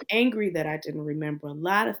so angry that I didn't remember a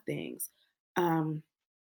lot of things.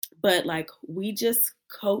 But like we just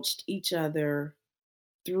coached each other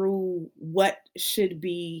through what should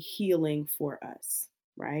be healing for us,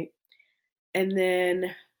 right? And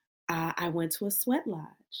then I went to a sweat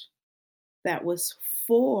lodge that was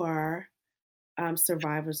for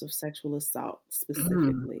survivors of sexual assault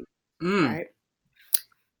specifically, right?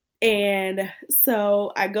 And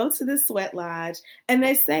so I go to this sweat lodge and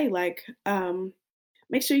they say like,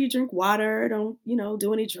 make sure you drink water. Don't,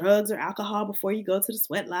 do any drugs or alcohol before you go to the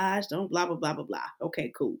sweat lodge. Don't blah, blah, blah, blah, blah.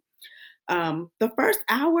 Okay, cool. The first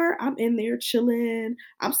hour I'm in there chilling.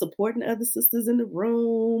 I'm supporting other sisters in the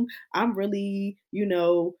room. I'm really,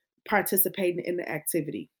 participating in the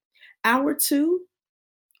activity. Hour 2,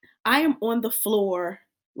 I am on the floor,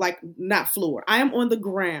 like not floor. I am on the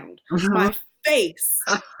ground. Mm-hmm. My face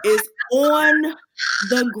is on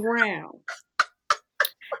the ground.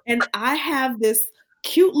 And I have this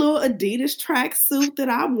cute little Adidas tracksuit that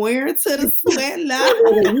I'm wearing to the sweat lodge.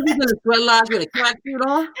 You been in the sweat lodge with a tracksuit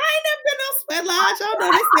on? I ain't never been no sweat lodge. I don't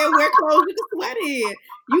know. They said wear clothes you can sweat in.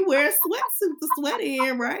 You wear a sweatsuit to sweat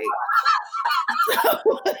in, right?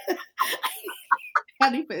 So,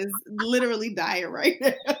 Hanifa is literally dying right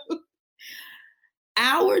now.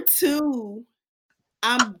 Hour 2,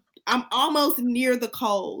 I'm almost near the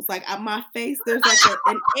coals. Like my face, there's like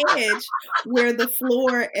an edge where the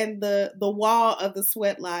floor and the wall of the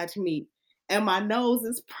sweat lodge meet, and my nose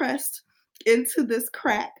is pressed into this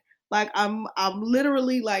crack. Like I'm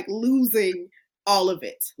literally like losing all of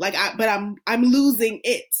it. But I'm losing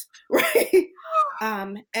it, right?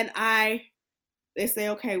 And I they say,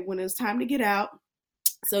 okay, when it's time to get out,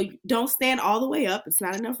 so don't stand all the way up. It's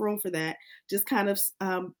not enough room for that. Just kind of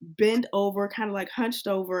bend over, kind of like hunched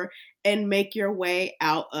over, and make your way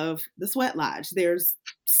out of the sweat lodge. There's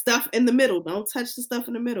stuff in the middle. Don't touch the stuff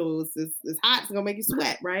in the middle. It's hot. It's going to make you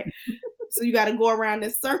sweat, right? So you got to go around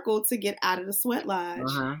this circle to get out of the sweat lodge.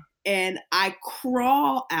 Uh-huh. And I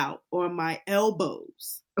crawl out on my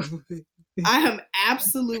elbows. I am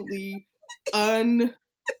absolutely unhinged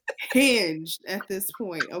at this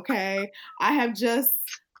point, okay? I have just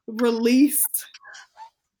released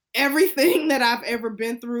everything that I've ever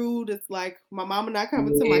been through. It's like my mama not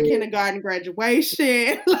coming to my kindergarten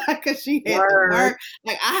graduation, like, cause she had to work.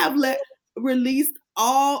 Like, I have released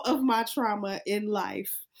all of my trauma in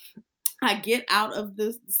life. I get out of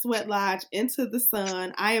the sweat lodge into the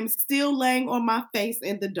sun. I am still laying on my face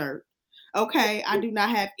in the dirt. Okay, I do not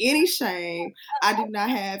have any shame. I do not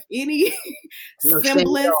have any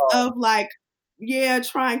semblance of like,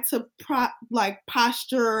 trying to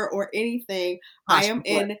posture or anything. I am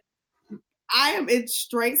in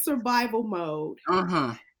straight survival mode.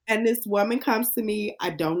 Uh-huh. And this woman comes to me.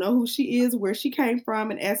 I don't know who she is, where she came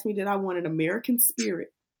from, and asked me, did I want an American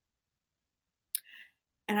Spirit?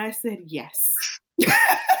 And I said, yes.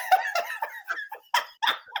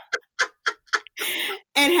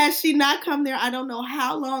 And had she not come there, I don't know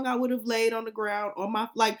how long I would have laid on the ground on my,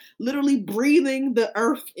 like, literally breathing the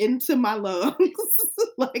earth into my lungs,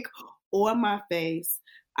 like, on my face.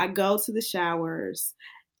 I go to the showers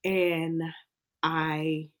and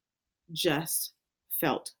I just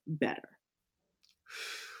felt better.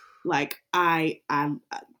 Like, I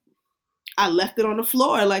left it on the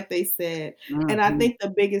floor, like they said. Mm-hmm. And I think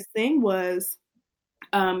the biggest thing was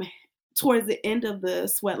towards the end of the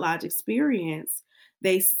sweat lodge experience,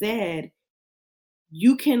 they said,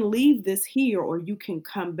 you can leave this here or you can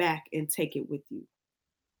come back and take it with you.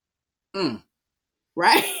 Mm.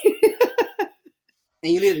 Right?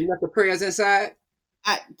 And you left the prayers inside?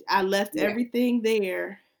 I left everything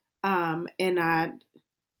there. But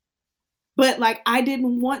like, I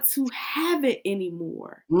didn't want to have it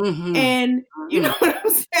anymore. Mm-hmm. And you know what I'm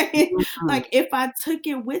saying? Mm-hmm. Like, if I took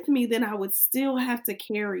it with me, then I would still have to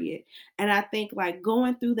carry it. And I think like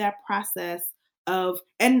going through that process of,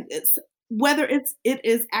 and it's whether it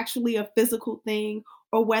is actually a physical thing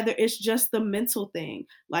or whether it's just the mental thing.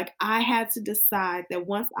 Like, I had to decide that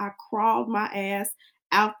once I crawled my ass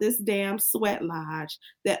out this damn sweat lodge,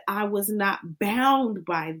 that I was not bound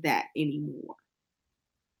by that anymore.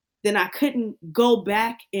 Then I couldn't go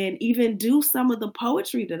back and even do some of the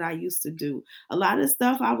poetry that I used to do. A lot of the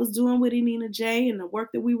stuff I was doing with Inina J and the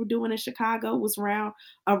work that we were doing in Chicago was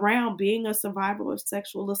around being a survivor of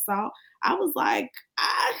sexual assault. I was like,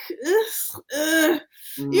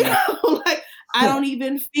 you know, like, I don't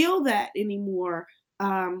even feel that anymore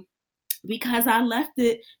because I left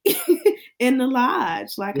it in the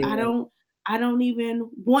lodge. Like, I don't even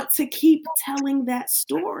want to keep telling that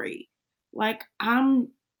story. Like, I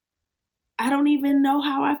don't even know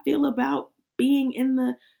how I feel about being in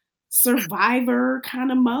the survivor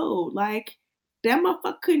kind of mode. Like, that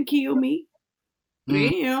motherfucker couldn't kill me.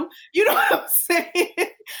 Mm. You know what I'm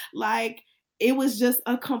saying? Like, it was just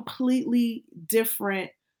a completely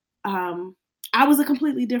different, I was a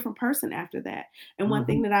completely different person after that. And one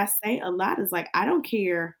thing that I say a lot is like, I don't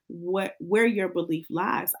care where your belief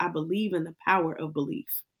lies. I believe in the power of belief.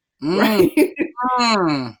 Right?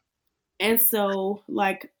 And so,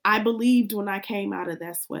 like, I believed when I came out of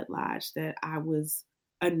that sweat lodge that I was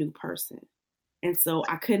a new person. And so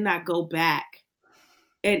I could not go back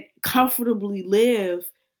and comfortably live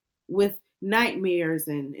with nightmares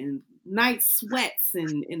and night sweats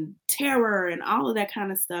and terror and all of that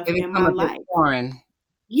kind of stuff in my life.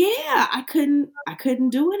 Yeah, I couldn't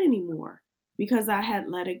do it anymore because I had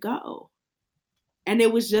let it go. And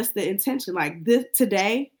it was just the intention. Like, this is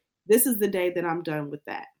the day that I'm done with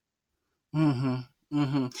that. Mm-hmm.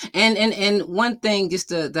 Mm-hmm. And one thing just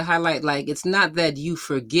to highlight, like, it's not that you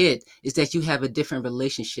forget, it's that you have a different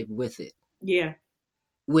relationship with it. Yeah.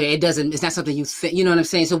 Where it's not something you think, you know what I'm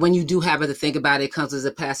saying? So when you do have it to think about, it comes as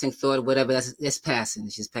a passing thought or whatever, that's passing.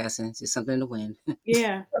 It's just passing. It's just something in the wind.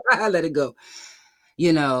 Yeah. I let it go.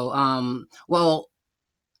 You know, well,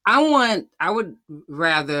 I would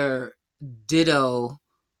rather ditto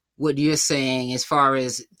what you're saying as far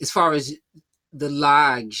as the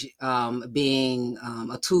lodge being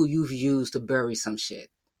a tool you've used to bury some shit,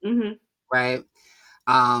 right?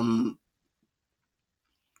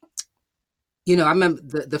 You know, I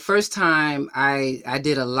remember the first time I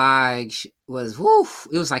did a lodge was,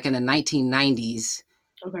 it was like in the 1990s.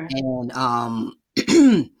 Okay. And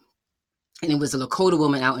and it was a Lakota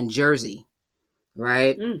woman out in Jersey,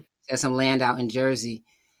 right? She had some land out in Jersey.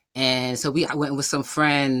 And so I went with some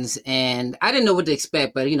friends, and I didn't know what to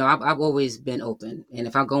expect, but I've always been open. And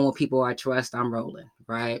if I'm going with people I trust, I'm rolling,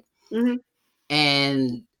 right? Mm-hmm.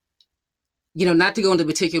 And not to go into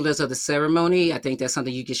particulars of the ceremony, I think that's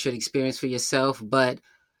something you should experience for yourself. But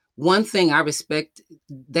one thing I respect,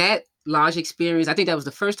 that lodge experience, I think that was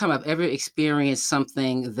the first time I've ever experienced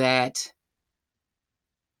something that,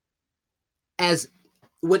 as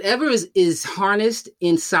whatever is harnessed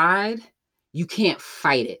inside, you can't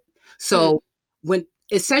fight it. So when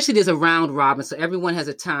essentially there's a round robin, so everyone has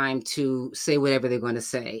a time to say whatever they're going to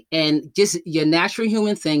say. And just your natural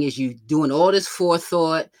human thing is you doing all this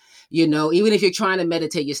forethought, even if you're trying to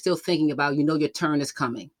meditate, you're still thinking about, your turn is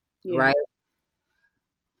coming, right?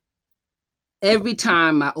 Every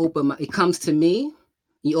time I it comes to me,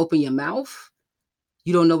 you open your mouth,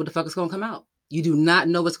 you don't know what the fuck is going to come out. You do not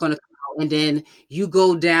know what's going to come out. And then you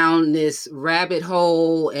go down this rabbit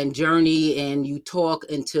hole and journey, and you talk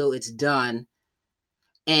until it's done.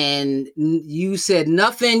 And you said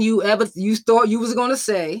nothing you thought you was going to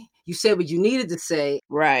say. You said what you needed to say.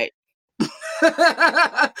 Right.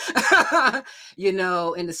 In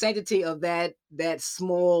the sanctity of that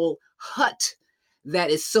small hut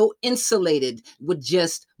that is so insulated with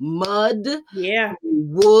just mud,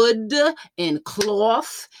 wood, and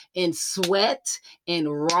cloth, and sweat,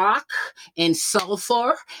 and rock, and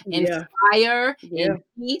sulfur, and fire, and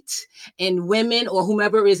heat, and women or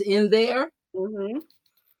whomever is in there. Mm-hmm.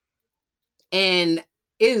 And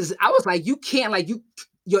I was like, you can't,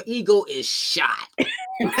 your ego is shot.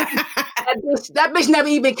 that bitch never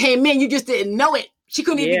even came in. You just didn't know it. She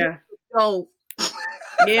couldn't even go.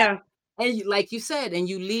 Yeah. And like you said, and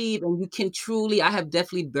you leave, and you can truly, I have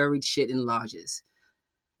definitely buried shit in lodges.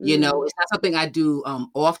 It's not something I do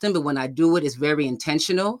often, but when I do it, it's very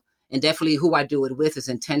intentional. And definitely who I do it with is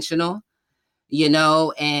intentional,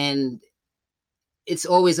 and it's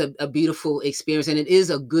always a beautiful experience. And it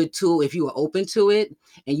is a good tool if you are open to it,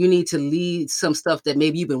 and you need to lead some stuff that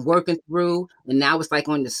maybe you've been working through, and now it's like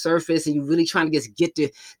on the surface, and you're really trying to just get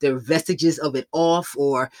the vestiges of it off,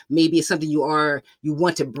 or maybe it's something you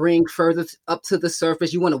want to bring further up to the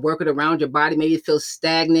surface. You want to work it around your body. Maybe it feels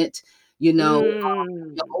stagnant, you're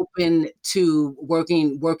open to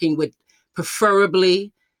working with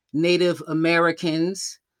preferably Native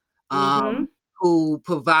Americans, who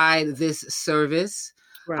provide this service.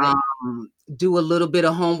 Right. Do a little bit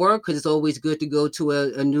of homework, because it's always good to go to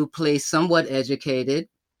a new place somewhat educated.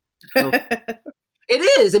 So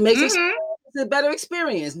it is. It makes it a better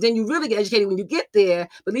experience. Then you really get educated when you get there,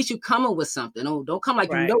 but at least you're coming with something. Don't come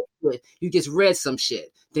like you know it. You just read some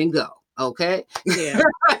shit. Then go. Okay? Yeah.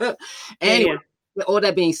 Anyway, all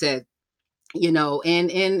that being said,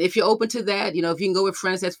 and if you're open to that, if you can go with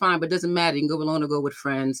friends, that's fine, but it doesn't matter. You can go alone or go with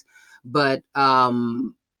friends. But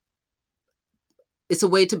it's a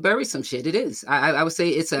way to bury some shit. It is. I would say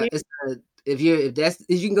it's if you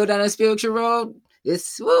can go down a spiritual road,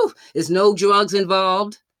 it's no drugs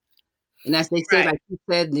involved. And as they say, like you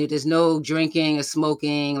said, there's no drinking or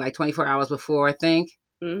smoking like 24 hours before, I think.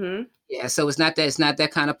 Mm-hmm. Yeah, so it's not that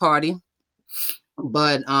kind of party.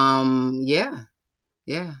 But yeah.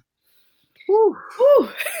 Whew.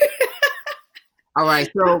 All right.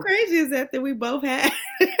 So how crazy is that we both had?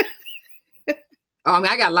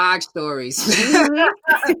 I got large stories.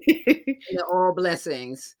 They're all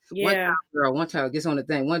blessings. Yeah. One time, I guess on the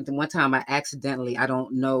thing. One time, I accidentally, I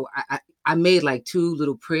don't know, I made like 2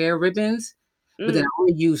 little prayer ribbons, but then I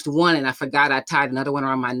only used one, and I forgot I tied another one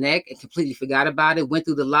around my neck and completely forgot about it. Went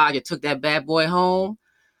through the lodge and took that bad boy home.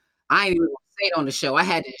 I ain't even gonna say it on the show. I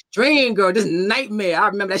had this dream, girl, this nightmare. I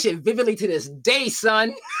remember that shit vividly to this day,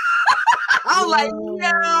 son. I was like,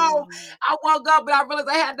 no. I woke up and I realized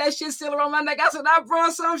I had that shit still around my neck. I said, I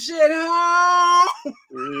brought some shit home.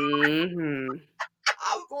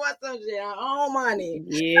 I brought some shit home, honey.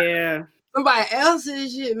 Yeah. Somebody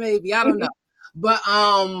else's shit, maybe. I don't know. But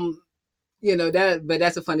but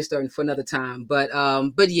that's a funny story for another time. But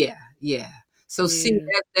yeah. So see,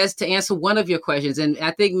 that's to answer one of your questions. And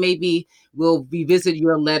I think maybe we'll revisit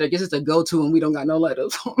your letter. This is a go-to and we don't got no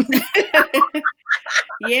letters.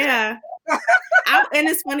 Yeah. And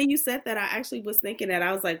it's funny you said that. I actually was thinking that.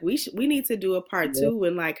 I was like, we need to do a part 2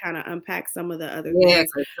 and like kind of unpack some of the other things.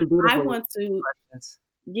 I want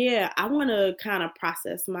to kind of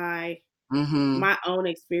process my own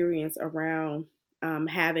experience around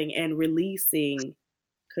having and releasing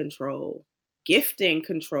control, gifting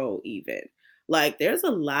control, even. Like there's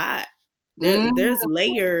a lot. There's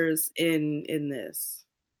layers in this.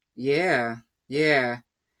 Yeah.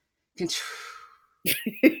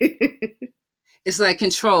 It's like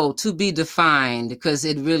control to be defined, because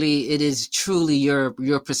it is truly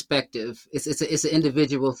your perspective. It's an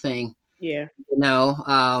individual thing. Yeah.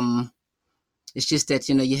 It's just that,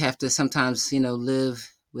 you have to sometimes,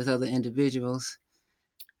 live with other individuals.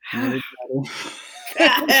 I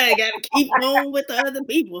gotta keep on with the other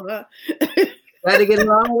people, huh? Gotta get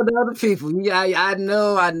along with other people. Yeah, I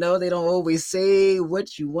know they don't always say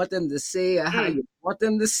what you want them to say or how you want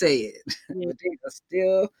them to say it. Yeah. But they are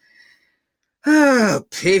still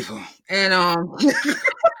people. And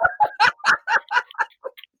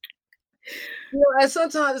and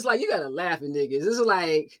sometimes it's like you gotta laugh at niggas. It's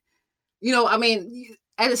like,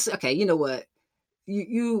 okay, you know what?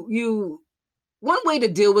 You one way to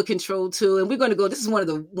deal with control too, and we're going to go. This is one of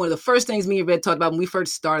the first things me and Red talked about when we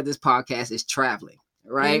first started this podcast, is traveling.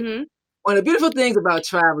 Right. Mm-hmm. One of the beautiful things about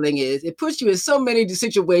traveling is it puts you in so many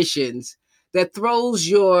situations that throws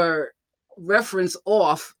your reference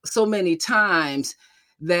off so many times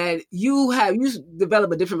that you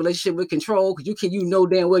develop a different relationship with control, because you know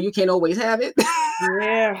damn well you can't always have it.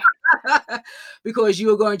 Yeah. Because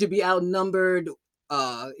you are going to be outnumbered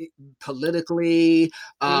politically.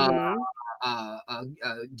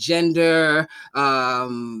 Gender.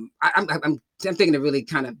 I'm thinking of really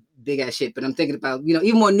kind of big ass shit, but I'm thinking about,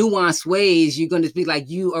 even more nuanced ways. You're going to be like,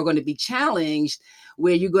 you are going to be challenged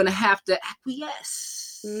where you're going to have to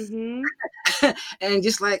acquiesce. Mm-hmm. And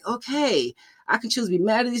just like, okay, I can choose to be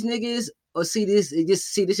mad at these niggas or see this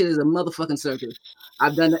shit as a motherfucking circus.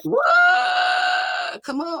 I've done that. Whoa,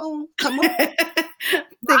 come on.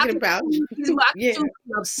 Thinking about I'm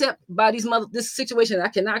upset by this situation that I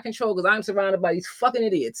cannot control because I'm surrounded by these fucking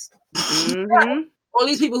idiots. Mm-hmm. All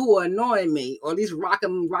these people who are annoying me, or these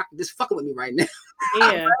rocking just fucking with me right now.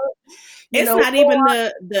 Yeah. It's not even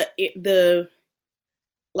the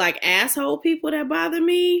like asshole people that bother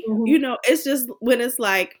me. Mm-hmm. It's just when it's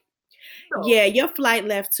like, yeah, your flight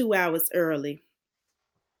left 2 hours early.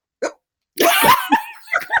 Wait,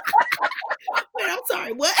 I'm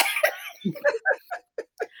sorry, what?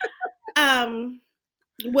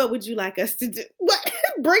 What would you like us to do? What?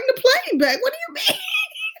 Bring the plane back. What do you mean?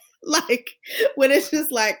 Like, when it's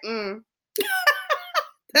just like,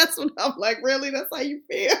 that's when I'm like, really? That's how you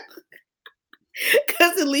feel?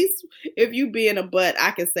 Because at least if you being a butt,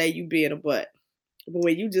 I can say you being a butt. But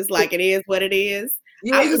when you just like, it is what it is,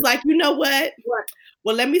 yeah. I was like, you know what?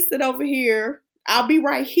 Well, let me sit over here. I'll be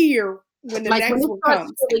right here when the next one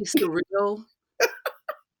comes. Surreal.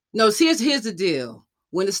 No, here's the deal.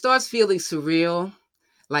 When it starts feeling surreal,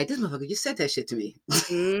 like, this motherfucker just said that shit to me.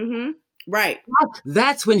 Mm-hmm. Right.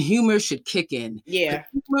 That's when humor should kick in. Yeah.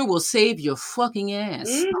 Humor will save your fucking ass.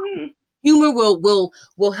 Mm-hmm. Humor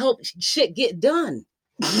will help shit get done.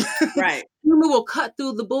 Right. Humor will cut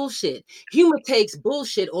through the bullshit. Humor takes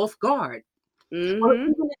bullshit off guard. Mm-hmm. Or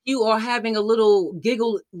even if you are having a little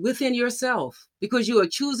giggle within yourself because you are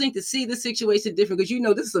choosing to see the situation different,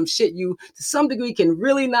 because this is some shit you to some degree can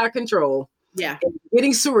really not control. Yeah.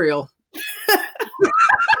 Getting surreal.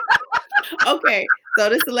 Okay, so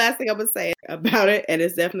this is the last thing I'm gonna say about it, and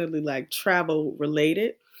it's definitely like travel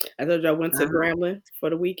related. I told you I went to Grambling for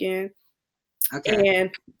the weekend. Okay. And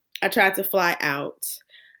I tried to fly out.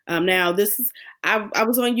 Now this is I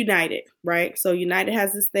was on United, right? So United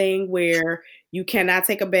has this thing where you cannot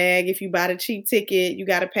take a bag if you buy the cheap ticket. You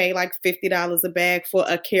got to pay like $50 a bag for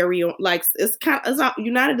a carry-on. Like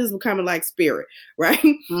United is becoming like Spirit, right?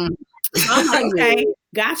 Mm. I'm like, okay,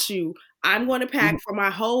 got you. I'm going to pack for my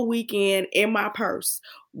whole weekend in my purse.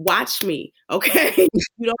 Watch me, okay?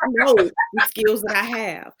 You don't know the skills that I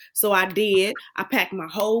have. So I did. I packed my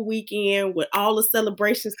whole weekend with all the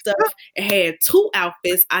celebration stuff. It had 2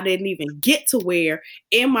 outfits I didn't even get to wear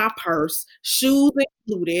in my purse, shoes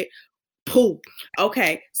included. Poop.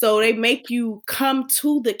 Okay, so they make you come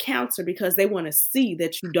to the counter because they want to see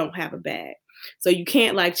that you don't have a bag. So you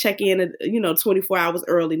can't like check in, 24 hours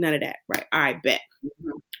early, none of that, right? All right, bet.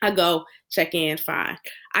 Mm-hmm. I go check in, fine.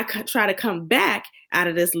 I try to come back out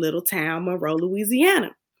of this little town, Monroe,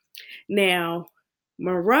 Louisiana. Now,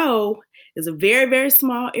 Monroe is a very, very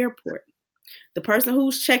small airport. The person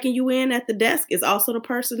who's checking you in at the desk is also the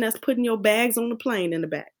person that's putting your bags on the plane in the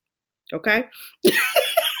back. Okay?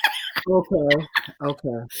 Okay.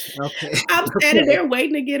 I'm standing there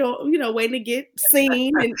waiting to get on, waiting to get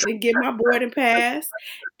seen and get my boarding pass.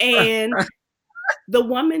 And the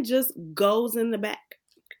woman just goes in the back.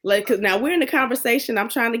 Like, cause now we're in a conversation. I'm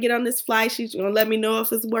trying to get on this flight. She's going to let me know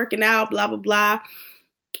if it's working out, blah, blah, blah.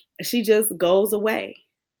 She just goes away.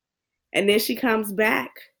 And then she comes back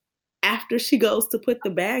after she goes to put the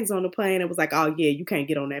bags on the plane and was like, oh yeah, you can't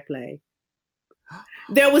get on that plane.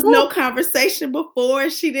 There was no conversation before.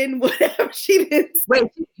 She didn't, whatever. She didn't.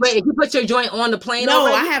 Wait, you put your joint on the plane? No,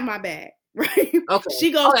 already? I have my bag. Right. Okay. She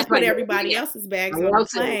goes to put everybody else's bags on the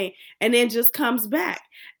plane and then just comes back.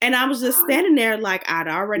 And I was just standing there like I'd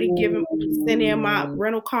already sent in my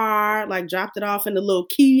rental car, like dropped it off in the little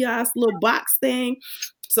kiosk, little box thing.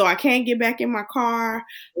 So I can't get back in my car.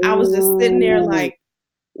 I was just sitting there like,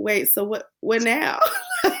 wait, so what now?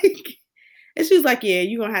 And she was like, yeah,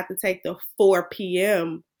 you're going to have to take the 4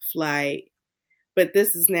 p.m. flight. But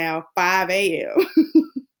this is now 5 a.m.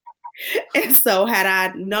 And so had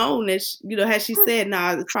I known that, had she said,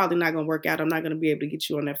 nah, it's probably not going to work out, I'm not going to be able to get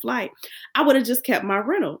you on that flight, I would have just kept my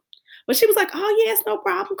rental. But she was like, oh, yeah, it's no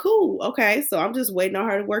problem. Cool. Okay. So I'm just waiting on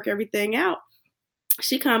her to work everything out.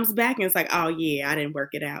 She comes back and it's like, oh, yeah, I didn't work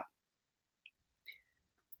it out.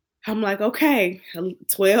 I'm like, okay,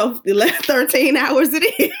 12, 11, 13 hours it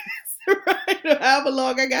is. Right? However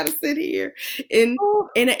long I got to sit here in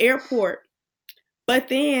an airport. But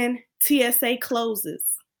then TSA closes.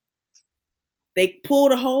 They pull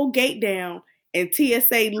the whole gate down and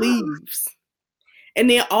TSA leaves. And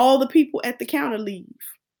then all the people at the counter leave.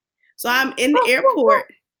 So I'm in the airport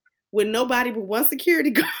with nobody but one security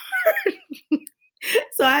guard.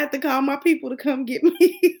 So I have to call my people to come get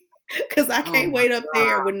me because I can't wait up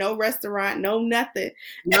there with no restaurant, no nothing.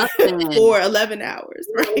 For 11 hours.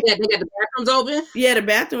 Right? They got the bathrooms open? Yeah, the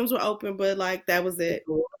bathrooms were open, but like that was it.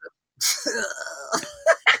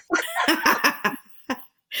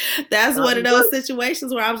 That's one of those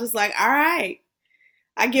situations where I was just like, all right,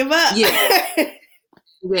 I give up.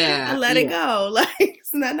 Yeah. I let it go. Like,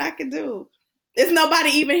 it's nothing I can do. There's nobody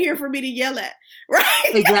even here for me to yell at.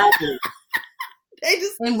 Right? Exactly.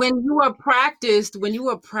 And when you are practiced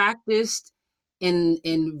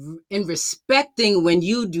in respecting when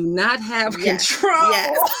you do not have control.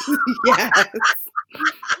 Yes.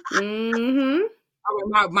 Mm-hmm.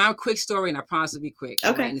 My quick story, and I promise to be quick.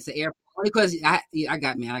 Okay. Right? And it's an airport. Only because I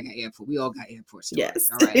got airport. We all got airport stories.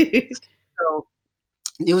 Yes. All right. So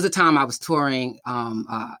there was a time I was touring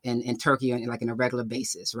in Turkey on like on a regular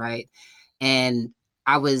basis, right? And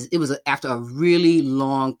it was after a really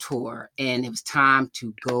long tour, and it was time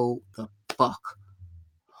to go the fuck.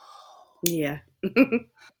 Yeah.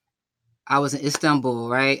 I was in Istanbul,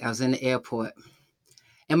 right? I was in the airport,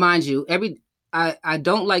 and mind you, I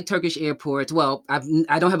don't like Turkish airports. Well, I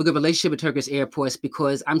don't have a good relationship with Turkish airports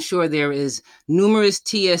because I'm sure there is numerous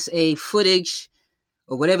TSA footage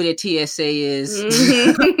or whatever their TSA is,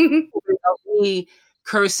 me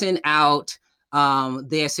cursing out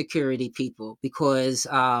their security people because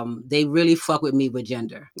they really fuck with me with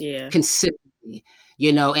gender. Yeah. Consistently.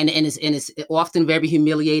 And it's often very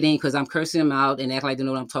humiliating because I'm cursing them out and act like they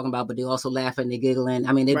know what I'm talking about, but they also laugh and they're giggling.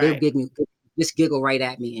 I mean, they'll giggle right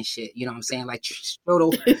at me and shit. You know what I'm saying? Like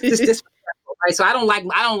total this right? So I don't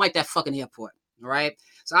like that fucking airport. Right?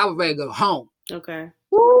 So I was ready to go home. Okay.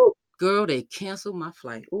 Woo, girl, they canceled my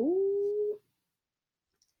flight. Ooh.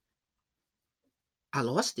 I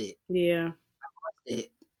lost it. Yeah.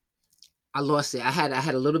 I lost it. I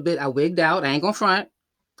had a little bit. I wigged out. I ain't gonna front.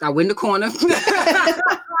 I went in the corner.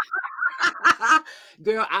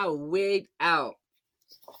 Girl, I wigged out.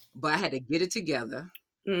 But I had to get it together.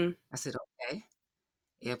 I said, okay,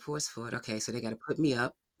 airport's foot. Okay, so they got to put me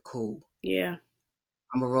up. Cool. Yeah.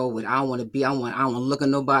 I'm gonna roll with it. I don't want to look at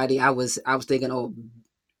nobody. I was thinking,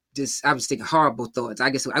 I was thinking horrible thoughts. I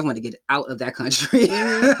guess I want to get out of that country.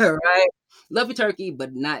 Right? Love you, Turkey,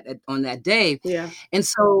 but not on that day. Yeah. And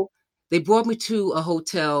so they brought me to a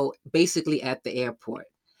hotel basically at the airport.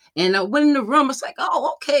 And I went in the room. It's like,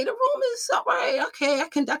 oh, okay, the room is all right. Okay, I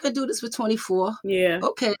can do this for 24. Yeah.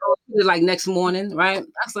 Okay. Like next morning, right?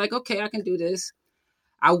 I was like, okay, I can do this.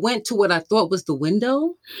 I went to what I thought was the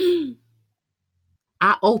window.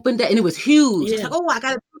 I opened that and it was huge. Yeah. I was like, oh, I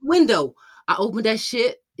got a window. I opened that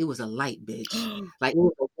shit. It was a light, bitch. Like it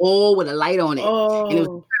was a wall with a light on it. Oh. And it was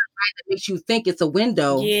the kind of light that makes you think it's a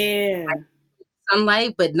window. Yeah. Like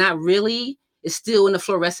sunlight, but not really. It's still in the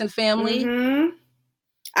fluorescent family. Mm-hmm.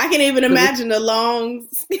 I can even imagine the long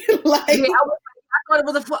light. Yeah, I thought it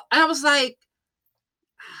was I was like,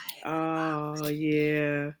 oh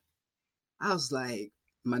yeah. I was like,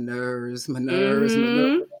 my nerves.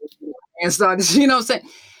 And started, you know what I'm saying?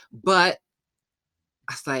 But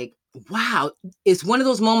I was like, wow, it's one of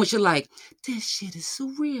those moments you're like, this shit is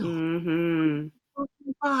surreal. Mm-hmm.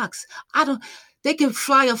 Box. They can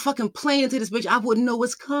fly a fucking plane into this bitch. I wouldn't know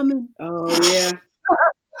what's coming. Oh yeah.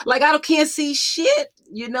 Like I can't see shit,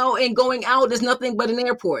 and going out, there's nothing but an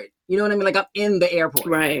airport. You know what I mean? Like I'm in the airport.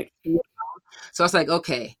 Right. So I was like,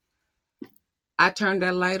 okay. I turned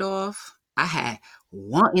that light off. I had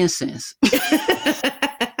one incense.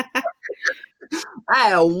 I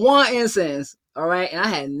had one incense, all right, and I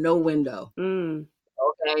had no window. Mm.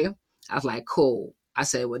 Okay, I was like, cool. I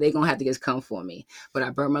said, well, they're gonna have to just come for me. But I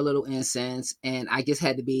burned my little incense, and I just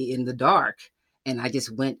had to be in the dark, and I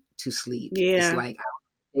just went to sleep. Yeah. It's like, I don't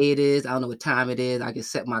know what day it is. I don't know what time it is. I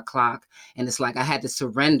just set my clock, and it's like I had to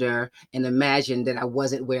surrender and imagine that I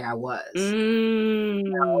wasn't where I was. Mm. You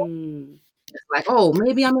know? It's like, oh,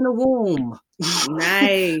 maybe I'm in a womb.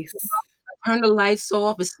 Nice. Turn the lights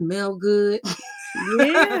off. It smell good.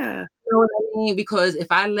 Yeah. You know what I mean? Because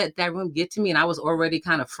if I let that room get to me and I was already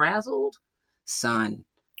kind of frazzled, son.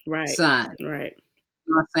 Right. You Right.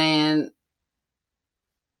 know what I'm saying?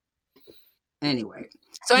 Anyway.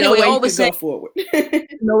 So no anyway, way always you can go forward. no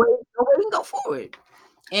way you can go forward.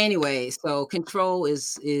 Anyway, so control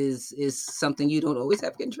is something you don't always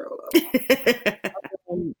have control of.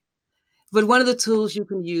 But one of the tools you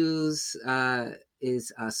can use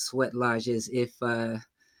is sweat lodges. If maybe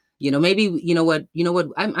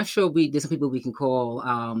I'm sure there's some people we can call.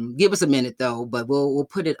 Give us a minute though, but we'll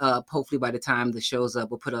put it up. Hopefully by the time the show's up,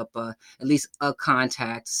 we'll put up at least a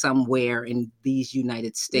contact somewhere in these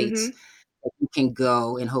United States that you can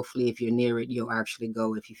go, and hopefully if you're near it, you'll actually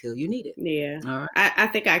go if you feel you need it. Yeah. All right. I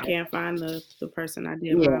think I can find the person I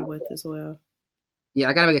did mine with as well. Yeah,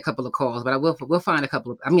 I gotta make a couple of calls, but we'll find a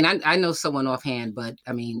couple of. I mean, I know someone offhand, but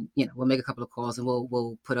I mean, we'll make a couple of calls and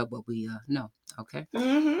we'll put up what we know. Okay.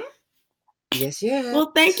 Mm-hmm. Yes.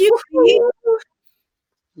 Well, thank you.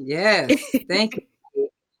 Yes, thank you.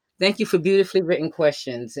 Thank you for beautifully written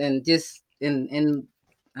questions, and just and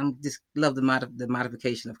I'm just love the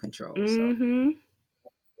modification of control. Mm-hmm. So.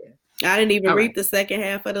 Yeah. I didn't even read the second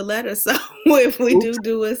half of the letter, so if we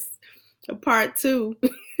do a part 2.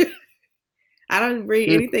 I don't read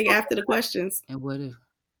anything after the questions. And what if?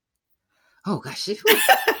 Oh gosh.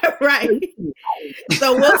 Right.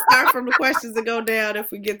 So we'll start from the questions and go down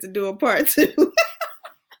if we get to do a part 2.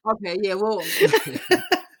 Okay. Yeah. Well.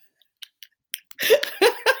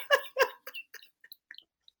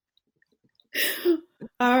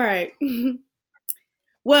 All right.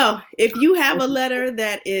 Well, if you have a letter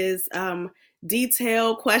that is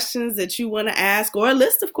detailed questions that you want to ask, or a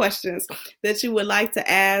list of questions that you would like to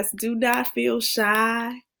ask, do not feel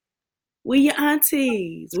shy. We your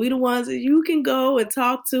aunties. We the ones that you can go and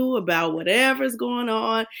talk to about whatever's going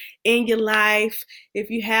on in your life.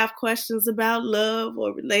 If you have questions about love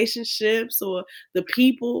or relationships or the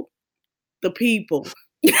people.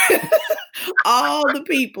 All the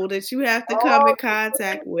people that you have to come in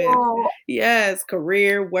contact with. Yes,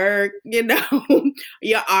 career, work, your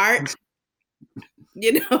art.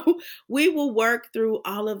 We will work through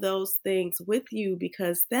all of those things with you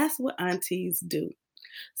because that's what aunties do.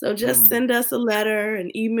 So just send us a letter,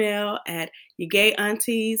 an email at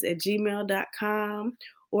yourgayaunties@gmail.com,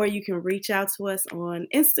 or you can reach out to us on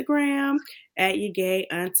Instagram at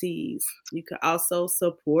yourgayaunties. You can also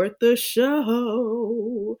support the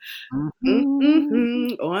show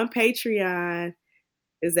on Patreon.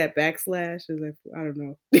 Is that / Is that, I don't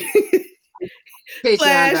know.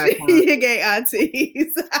 Patreon.com. Your Gay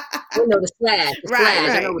Aunties. The slash.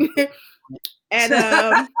 Right.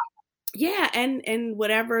 And yeah, and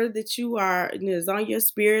whatever that you are is on your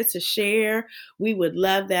spirit to share, we would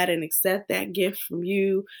love that and accept that gift from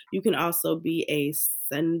you. You can also be a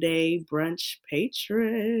Sunday brunch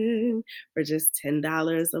patron for just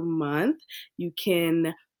 $10 a month. You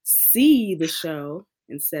can see the show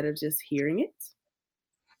instead of just hearing it.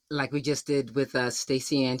 Like we just did with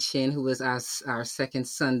Stacey Ann Chin, who was our second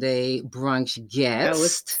Sunday brunch guest. That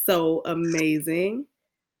was so amazing.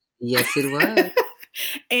 Yes, it was.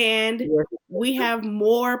 And we have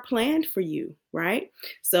more planned for you, right?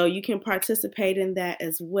 So you can participate in that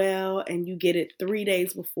as well, and you get it 3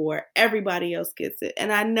 days before everybody else gets it.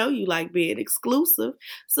 And I know you like being exclusive,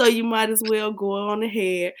 so you might as well go on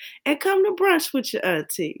ahead and come to brunch with your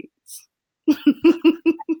aunties. Sell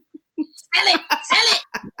it.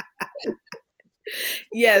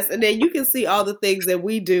 Yes, and then you can see all the things that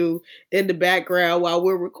we do in the background while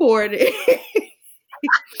we're recording.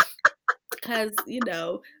 Because,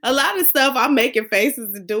 a lot of stuff I'm making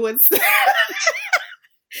faces and doing stuff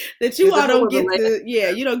that you all don't get to,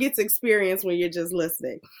 you don't get to experience when you're just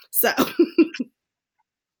listening. So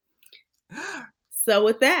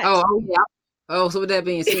with that. Oh, yeah. Oh, so with that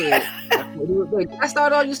being said, I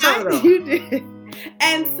started off, you started off. You did.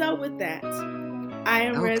 And so with that, I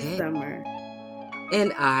am Red Summer.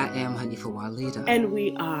 And I am Hanifa Walida. And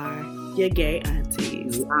we are your gay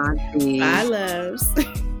aunties. Aunties. Bye, loves.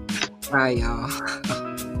 Bye, y'all.